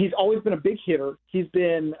 he's always been a big hitter. He's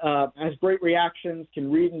been has great reactions,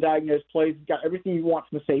 can read and diagnose plays. He's got everything you want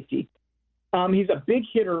from a safety. He's a big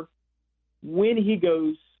hitter when he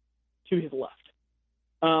goes to his left.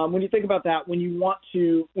 When you think about that, when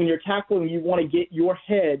you're tackling, you want to get your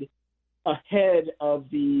head ahead of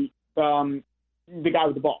the guy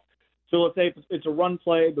with the ball. So let's say it's a run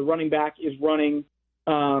play, the running back is running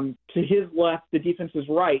to his left, the defense's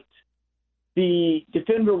right, the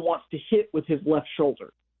defender wants to hit with his left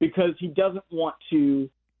shoulder because he doesn't want to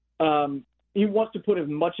he wants to put as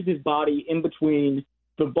much of his body in between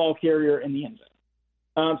the ball carrier and the end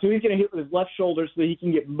zone. So he's going to hit with his left shoulder so that he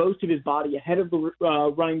can get most of his body ahead of the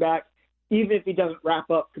running back. Even if he doesn't wrap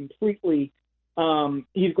up completely,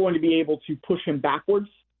 he's going to be able to push him backwards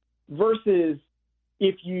versus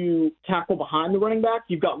if you tackle behind the running back,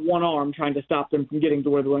 you've got one arm trying to stop them from getting to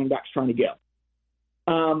where the running back's trying to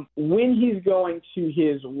go. When he's going to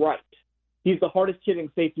his right, he's the hardest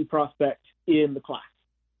hitting safety prospect in the class.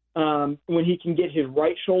 When he can get his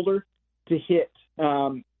right shoulder to hit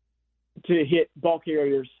ball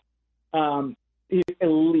carriers, he's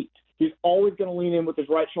elite. He's always going to lean in with his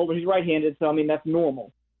right shoulder. He's right-handed, so, I mean, that's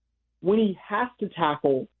normal. When he has to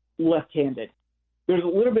tackle left-handed, there's a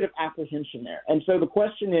little bit of apprehension there. And so the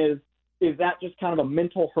question is that just kind of a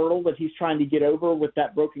mental hurdle that he's trying to get over with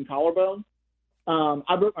that broken collarbone?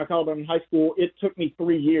 I broke my collarbone in high school. It took me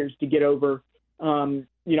 3 years to get over.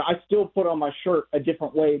 I still put on my shirt a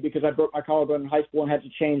different way because I broke my collarbone in high school and had to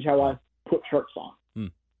change how I put shirts on.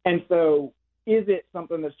 And so is it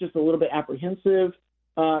something that's just a little bit apprehensive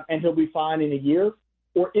and he'll be fine in a year?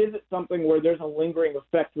 Or is it something where there's a lingering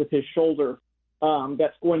effect with his shoulder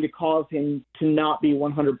that's going to cause him to not be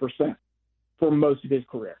 100% for most of his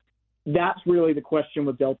career? That's really the question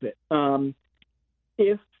with Delpit.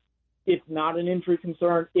 If it's not an injury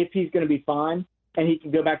concern, if he's going to be fine and he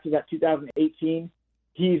can go back to that 2018,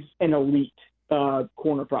 he's an elite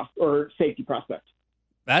corner or safety prospect.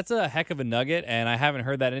 That's a heck of a nugget, and I haven't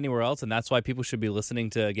heard that anywhere else, and that's why people should be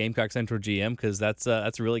listening to Gamecock Central GM because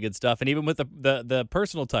that's really good stuff. And even with the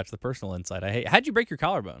personal touch, the personal insight, how'd you break your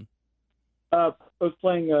collarbone? I was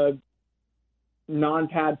playing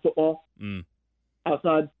non-pad football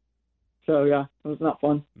outside, so yeah, it was not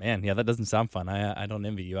fun. Man, yeah, that doesn't sound fun. I don't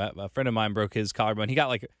envy you. A friend of mine broke his collarbone. He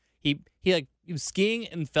got he was skiing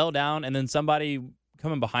and fell down, and then somebody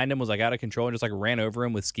coming behind him was out of control and just ran over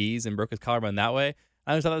him with skis and broke his collarbone that way.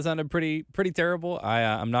 I just thought that sounded pretty terrible.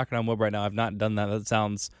 I'm knocking on wood right now. I've not done that. That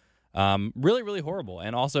sounds really, really horrible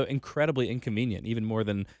and also incredibly inconvenient, even more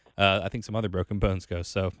than I think some other broken bones go.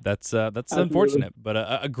 So that's unfortunate, but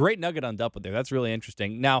a great nugget on Delpit there. That's really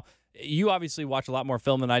interesting. Now, you obviously watch a lot more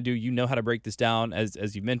film than I do. You know how to break this down.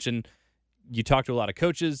 As you mentioned, you talk to a lot of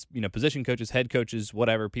coaches, position coaches, head coaches,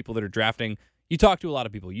 whatever, people that are drafting. You talk to a lot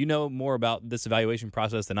of people. You know more about this evaluation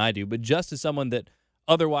process than I do. But just as someone that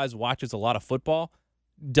otherwise watches a lot of football,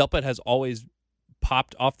 Delpit has always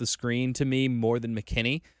popped off the screen to me more than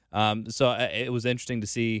McKinney. So it was interesting to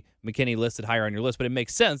see McKinney listed higher on your list, but it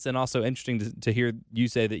makes sense and also interesting to hear you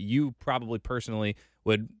say that you probably personally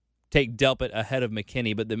would take Delpit ahead of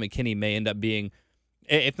McKinney, but that McKinney may end up being,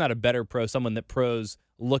 if not a better pro, someone that pros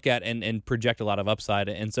look at and project a lot of upside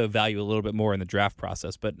and so value a little bit more in the draft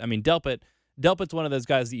process. But, I mean, Delpit's one of those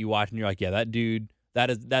guys that you watch and you're like, yeah, that dude,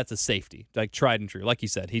 that's a safety, tried and true. Like you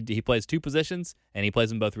said, he plays two positions, and he plays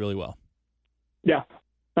them both really well. Yeah.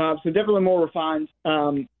 So definitely more refined.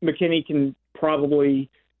 McKinney can probably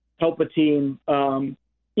help a team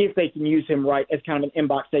if they can use him right as kind of an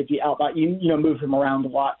in-box safety, out-box. Move him around a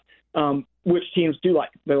lot, which teams do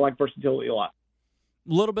like. They like versatility a lot.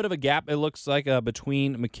 A little bit of a gap, it looks like,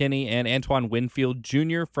 between McKinney and Antoine Winfield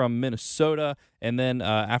Jr. from Minnesota. And then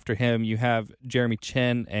after him, you have Jeremy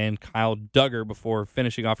Chinn and Kyle Duggar before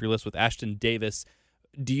finishing off your list with Ashton Davis.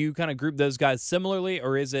 Do you kind of group those guys similarly,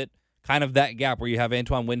 or is it kind of that gap where you have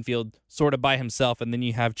Antoine Winfield sort of by himself, and then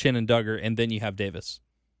you have Chinn and Duggar, and then you have Davis?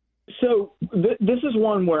 So this is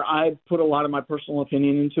one where I put a lot of my personal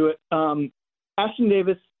opinion into it. Ashton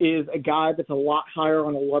Davis is a guy that's a lot higher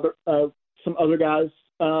on some other guys'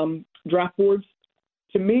 draft boards.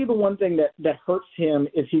 To me, the one thing that hurts him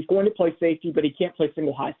is he's going to play safety, but he can't play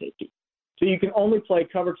single high safety. So you can only play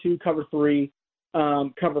cover 2, cover 3,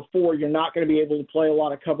 cover 4. You're not going to be able to play a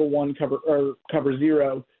lot of cover 1, cover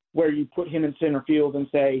 0, where you put him in center field and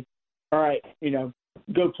say, all right,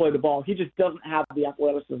 go play the ball. He just doesn't have the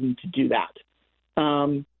athleticism to do that.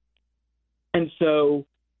 And so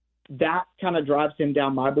that kind of drives him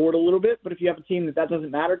down my board a little bit. But if you have a team that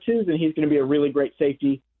doesn't matter to, then he's going to be a really great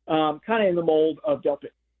safety, kind of in the mold of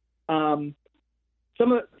Delpit.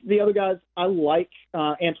 Some of the other guys, I like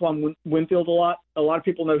Antoine Winfield a lot. A lot of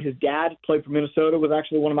people know his dad played for Minnesota, was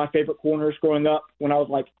actually one of my favorite corners growing up when I was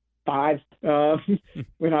 5,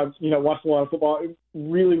 when I watched a lot of football.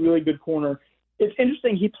 Really, really good corner. It's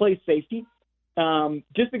interesting he plays safety.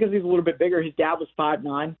 Just because he's a little bit bigger, his dad was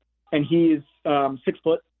 5'9", and he's 6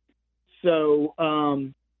 foot. So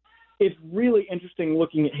it's really interesting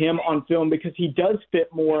looking at him on film because he does fit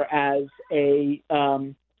more as a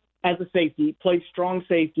as a safety, plays strong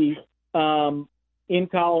safety in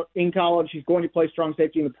college. He's going to play strong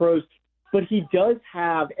safety in the pros. But he does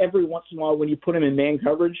have, every once in a while, when you put him in man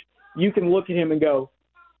coverage, you can look at him and go,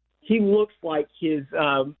 he looks like his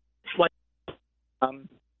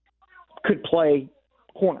could play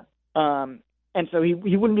corner. And so he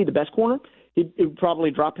wouldn't be the best corner. It would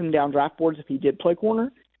probably drop him down draft boards if he did play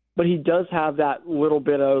corner. But he does have that little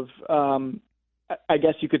bit of, I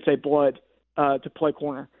guess you could say, blood to play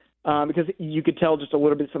corner. Because you could tell just a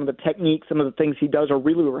little bit some of the techniques, some of the things he does are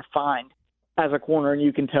really refined as a corner, and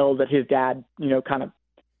you can tell that his dad, kind of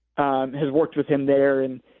has worked with him there,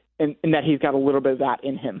 and that he's got a little bit of that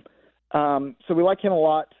in him. So we like him a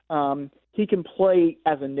lot. He can play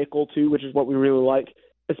as a nickel too, which is what we really like,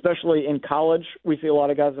 especially in college. We see a lot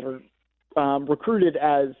of guys that are recruited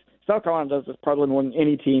as – South Carolina does this probably more than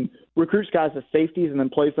any team, recruits guys as safeties and then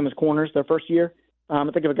plays them as corners their first year. I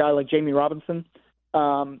think of a guy like Jamie Robinson.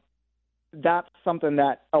 That's something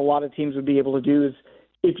that a lot of teams would be able to do is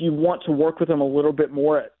if you want to work with him a little bit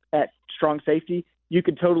more at strong safety, you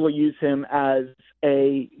could totally use him as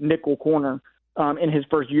a nickel corner in his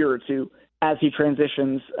first year or two as he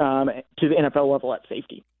transitions to the NFL level at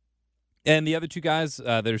safety. And the other two guys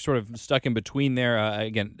that are sort of stuck in between there,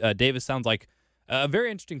 again, Davis sounds like a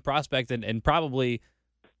very interesting prospect, and probably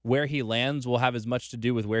where he lands will have as much to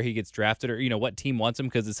do with where he gets drafted or, what team wants him,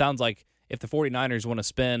 because it sounds like if the 49ers want to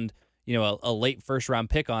spend a late first-round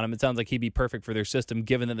pick on him, it sounds like he'd be perfect for their system,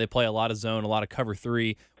 given that they play a lot of zone, a lot of cover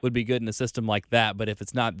three, would be good in a system like that. But if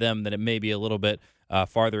it's not them, then it may be a little bit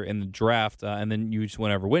farther in the draft. And then you just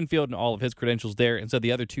went over Winfield and all of his credentials there. And so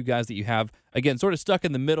the other two guys that you have, again, sort of stuck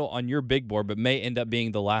in the middle on your big board, but may end up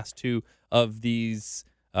being the last two of these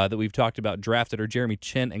that we've talked about drafted are Jeremy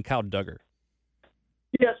Chinn and Kyle Dugger.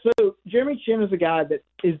 Yeah, so Jeremy Chinn is a guy that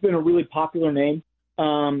has been a really popular name.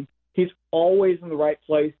 He's always in the right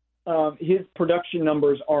place. His production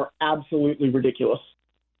numbers are absolutely ridiculous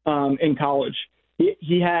in college.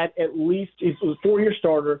 He had at least – he was a 4-year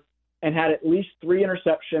starter and had at least 3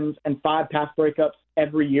 interceptions and 5 pass breakups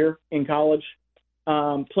every year in college.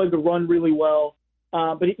 Played the run really well.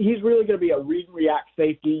 But he's really going to be a read and react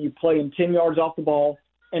safety. You play him 10 yards off the ball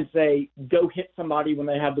and say, go hit somebody when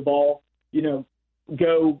they have the ball.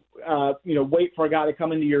 Go, wait for a guy to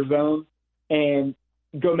come into your zone and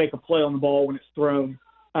go make a play on the ball when it's thrown.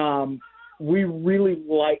 We really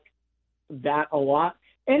like that a lot.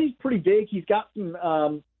 And he's pretty big. He's got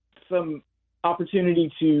some opportunity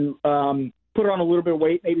to put on a little bit of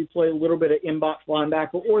weight, maybe play a little bit of inbox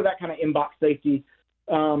linebacker or that kind of inbox safety,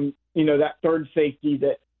 that third safety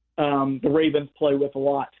that the Ravens play with a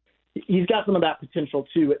lot. He's got some of that potential,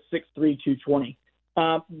 too, at 6'3", 220.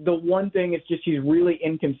 The one thing is just he's really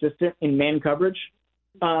inconsistent in man coverage,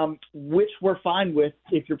 which we're fine with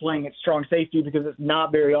if you're playing at strong safety because it's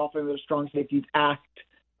not very often that a strong safety is asked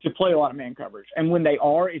to play a lot of man coverage. And when they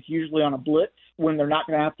are, it's usually on a blitz when they're not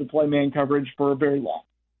going to have to play man coverage for very long.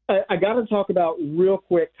 I got to talk about real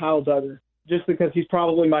quick Kyle Dugger, just because he's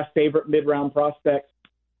probably my favorite mid-round prospect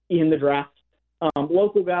in the draft.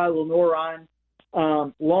 Local guy, Lenore Ryan,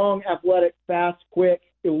 long, athletic, fast, quick,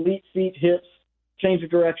 elite feet, hips, change of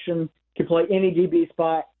direction, can play any DB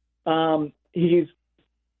spot. He's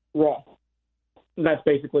raw. That's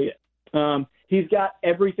basically it. He's got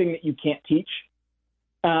everything that you can't teach.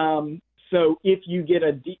 So if you get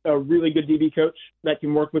a really good DB coach that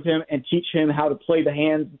can work with him and teach him how to play the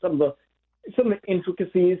hands, some of the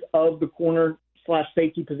intricacies of the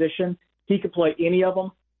corner/safety position, he could play any of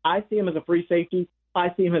them. I see him as a free safety. I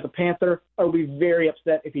see him as a Panther. I would be very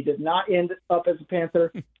upset if he did not end up as a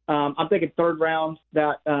Panther. I'm thinking third round.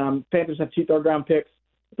 That Panthers have 2 third-round picks.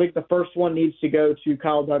 I think the first one needs to go to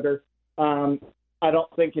Kyle Dugger. I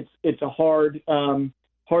don't think it's a hard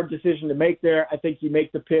decision to make there. I think you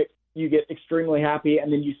make the pick, you get extremely happy,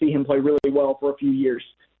 and then you see him play really well for a few years,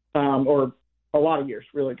 or a lot of years,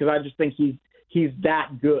 really, because I just think he's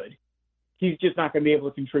that good. He's just not going to be able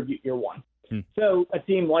to contribute year one. So a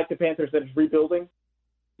team like the Panthers that is rebuilding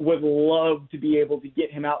would love to be able to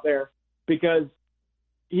get him out there because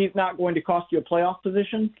he's not going to cost you a playoff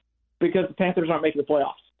position because the Panthers aren't making the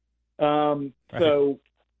playoffs. Right. So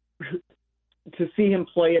to see him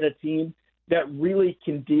play at a team that really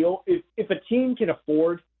can deal, if a team can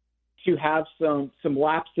afford to have some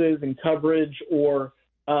lapses in coverage or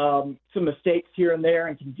some mistakes here and there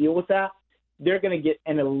and can deal with that, they're going to get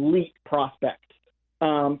an elite prospect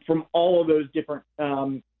from all of those different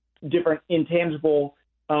intangible,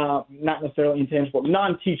 not necessarily intangible,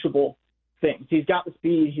 non-teachable things. He's got the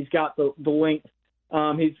speed. He's got the length.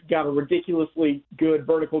 He's got a ridiculously good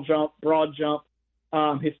vertical jump, broad jump.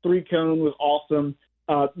 His 3-cone was awesome.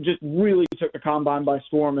 just really took the combine by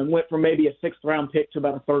storm and went from maybe a 6th-round pick to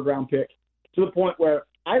about a 3rd-round pick, to the point where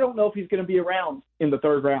I don't know if he's going to be around in the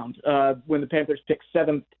 3rd round when the Panthers pick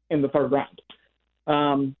 7th in the 3rd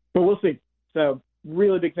round. But we'll see. So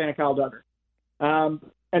really big fan of Kyle Duggar.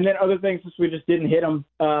 And then other things, since we just didn't hit them,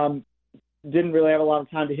 didn't really have a lot of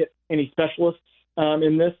time to hit any specialists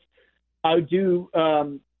in this. I do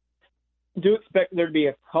expect there to be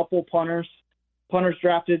a couple punters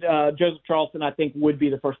drafted. Joseph Charleston, I think, would be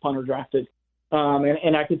the first punter drafted.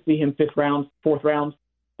 And I could see him 5th round, 4th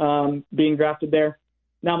round being drafted there.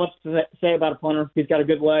 Not much to say about a punter. He's got a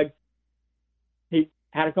good leg. He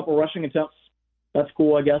had a couple rushing attempts. That's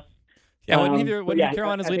cool, I guess. Yeah, wasn't he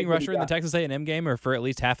Carolina's leading rusher in the Texas A&M game, or for at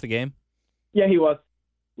least half the game? Yeah, he was,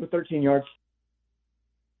 with 13 yards.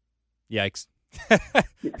 Yikes.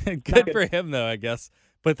 Good for him, though, I guess.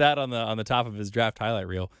 Put that on the top of his draft highlight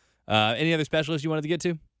reel. Any other specialists you wanted to get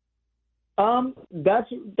to?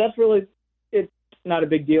 That's really, it's not a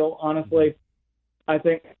big deal, honestly, I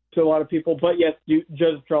think, to a lot of people. But yes,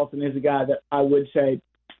 Joseph Charleston is a guy that I would say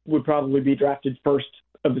would probably be drafted first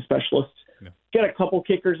of the specialists. Yeah. Got a couple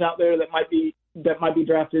kickers out there that might be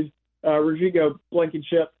drafted. Rodrigo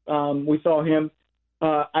Blankenship, we saw him.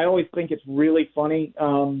 I always think it's really funny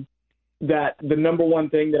that the number one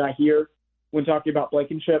thing that I hear when talking about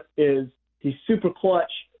Blankenship is he's super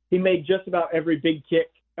clutch. He made just about every big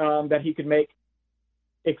kick that he could make,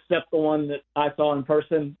 except the one that I saw in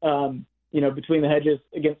person, between the hedges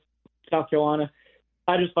against South Carolina.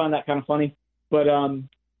 I just find that kind of funny. But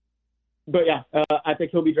yeah, I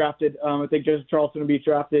think he'll be drafted. I think Joseph Charleston will be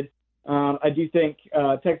drafted. I do think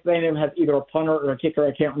Texas A&M has either a punter or a kicker.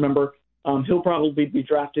 I can't remember. He'll probably be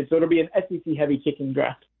drafted. So it'll be an SEC-heavy kicking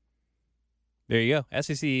draft. There you go.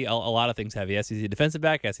 SEC, a lot of things heavy. SEC defensive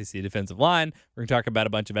back, SEC defensive line. We're going to talk about a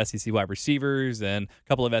bunch of SEC wide receivers and a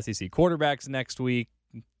couple of SEC quarterbacks next week.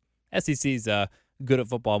 SEC's good at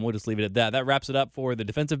football, and we'll just leave it at that. That wraps it up for the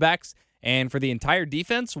defensive backs. And for the entire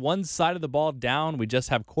defense, one side of the ball down. We just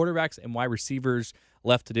have quarterbacks and wide receivers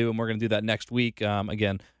left to do, and we're going to do that next week.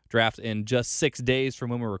 Again, draft in just 6 days from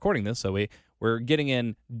when we're recording this, so we're getting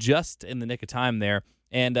in just in the nick of time there.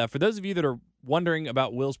 And for those of you that are wondering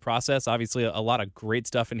about Will's process, obviously a lot of great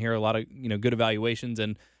stuff in here, a lot of good evaluations,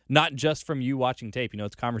 and not just from you watching tape.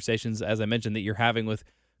 It's conversations, as I mentioned, that you're having with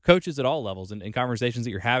coaches at all levels and conversations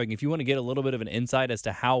that you're having. If you want to get a little bit of an insight as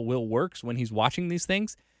to how Will works when he's watching these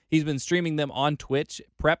things, he's been streaming them on Twitch,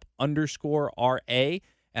 prep_RA.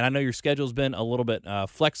 And I know your schedule's been a little bit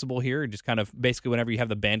flexible here, just kind of basically whenever you have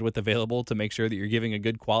the bandwidth available to make sure that you're giving a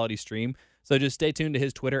good quality stream. So just stay tuned to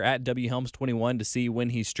his Twitter at WHelms21 to see when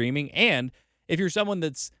he's streaming. And if you're someone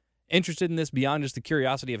that's interested in this beyond just the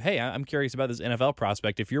curiosity of, hey, I'm curious about this NFL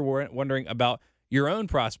prospect, if you're wondering about your own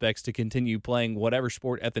prospects to continue playing whatever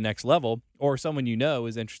sport at the next level, or someone you know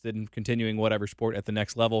is interested in continuing whatever sport at the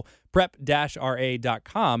next level,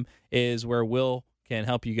 prep-ra.com is where Will can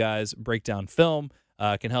help you guys break down film,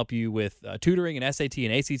 can help you with tutoring and SAT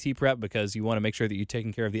and ACT prep, because you want to make sure that you're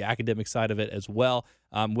taking care of the academic side of it as well.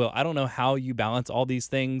 Will, I don't know how you balance all these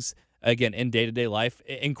things, again, in day-to-day life.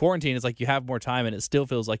 In quarantine, it's like you have more time, and it still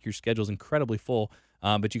feels like your schedule's incredibly full,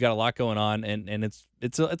 but you got a lot going on, and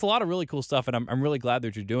it's a lot of really cool stuff, and I'm really glad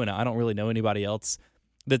that you're doing it. I don't really know anybody else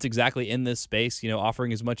that's exactly in this space,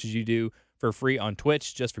 offering as much as you do for free on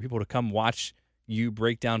Twitch, just for people to come watch you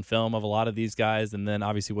break down film of a lot of these guys, and then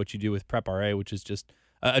obviously what you do with Prep RA, which is just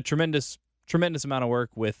a tremendous amount of work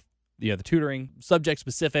with the tutoring,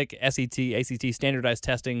 subject-specific, SAT, ACT, standardized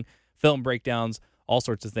testing, film breakdowns, all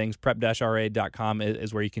sorts of things. Prep-ra.com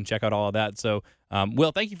is where you can check out all of that. So,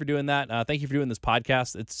 Will, thank you for doing that. Thank you for doing this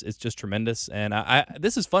podcast. It's just tremendous. And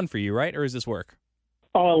this is fun for you, right? Or is this work?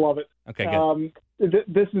 Oh, I love it. Okay, good.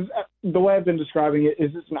 This is the way I've been describing it.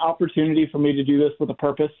 Is it's an opportunity for me to do this with a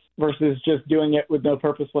purpose versus just doing it with no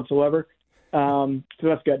purpose whatsoever. So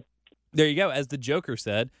that's good. There you go. As the Joker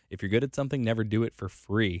said, if you're good at something, never do it for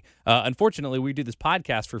free. Unfortunately, we do this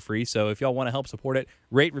podcast for free, so if y'all want to help support it,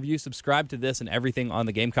 rate, review, subscribe to this and everything on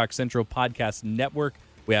the Gamecock Central Podcast Network.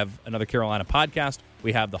 We have another Carolina podcast.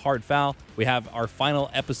 We have the Hard Foul. We have our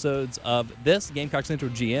final episodes of this, Gamecock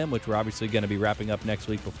Central GM, which we're obviously going to be wrapping up next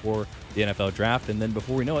week before the NFL draft. And then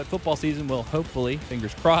before we know it, football season will hopefully,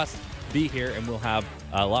 fingers crossed, be here, and we'll have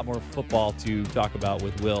a lot more football to talk about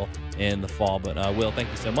with Will in the fall. But Will, thank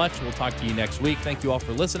you so much. We'll talk to you next week. Thank you all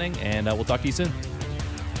for listening, and we'll talk to you soon.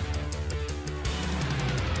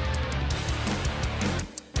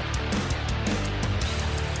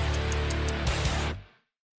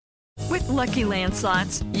 With Lucky Land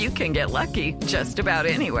Slots, you can get lucky just about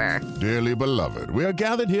anywhere. Dearly beloved, we are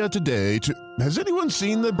gathered here today to... Has anyone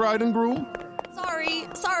seen the bride and groom?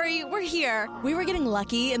 Sorry, we're here. We were getting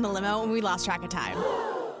lucky in the limo and we lost track of time.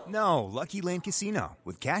 No, Lucky Land Casino,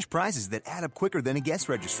 with cash prizes that add up quicker than a guest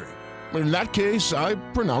registry. In that case, I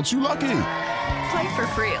pronounce you lucky. Play for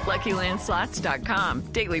free at LuckyLandSlots.com.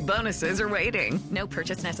 Daily bonuses are waiting. No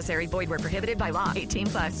purchase necessary. Void where prohibited by law.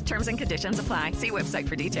 18+. Terms and conditions apply. See website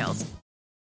for details.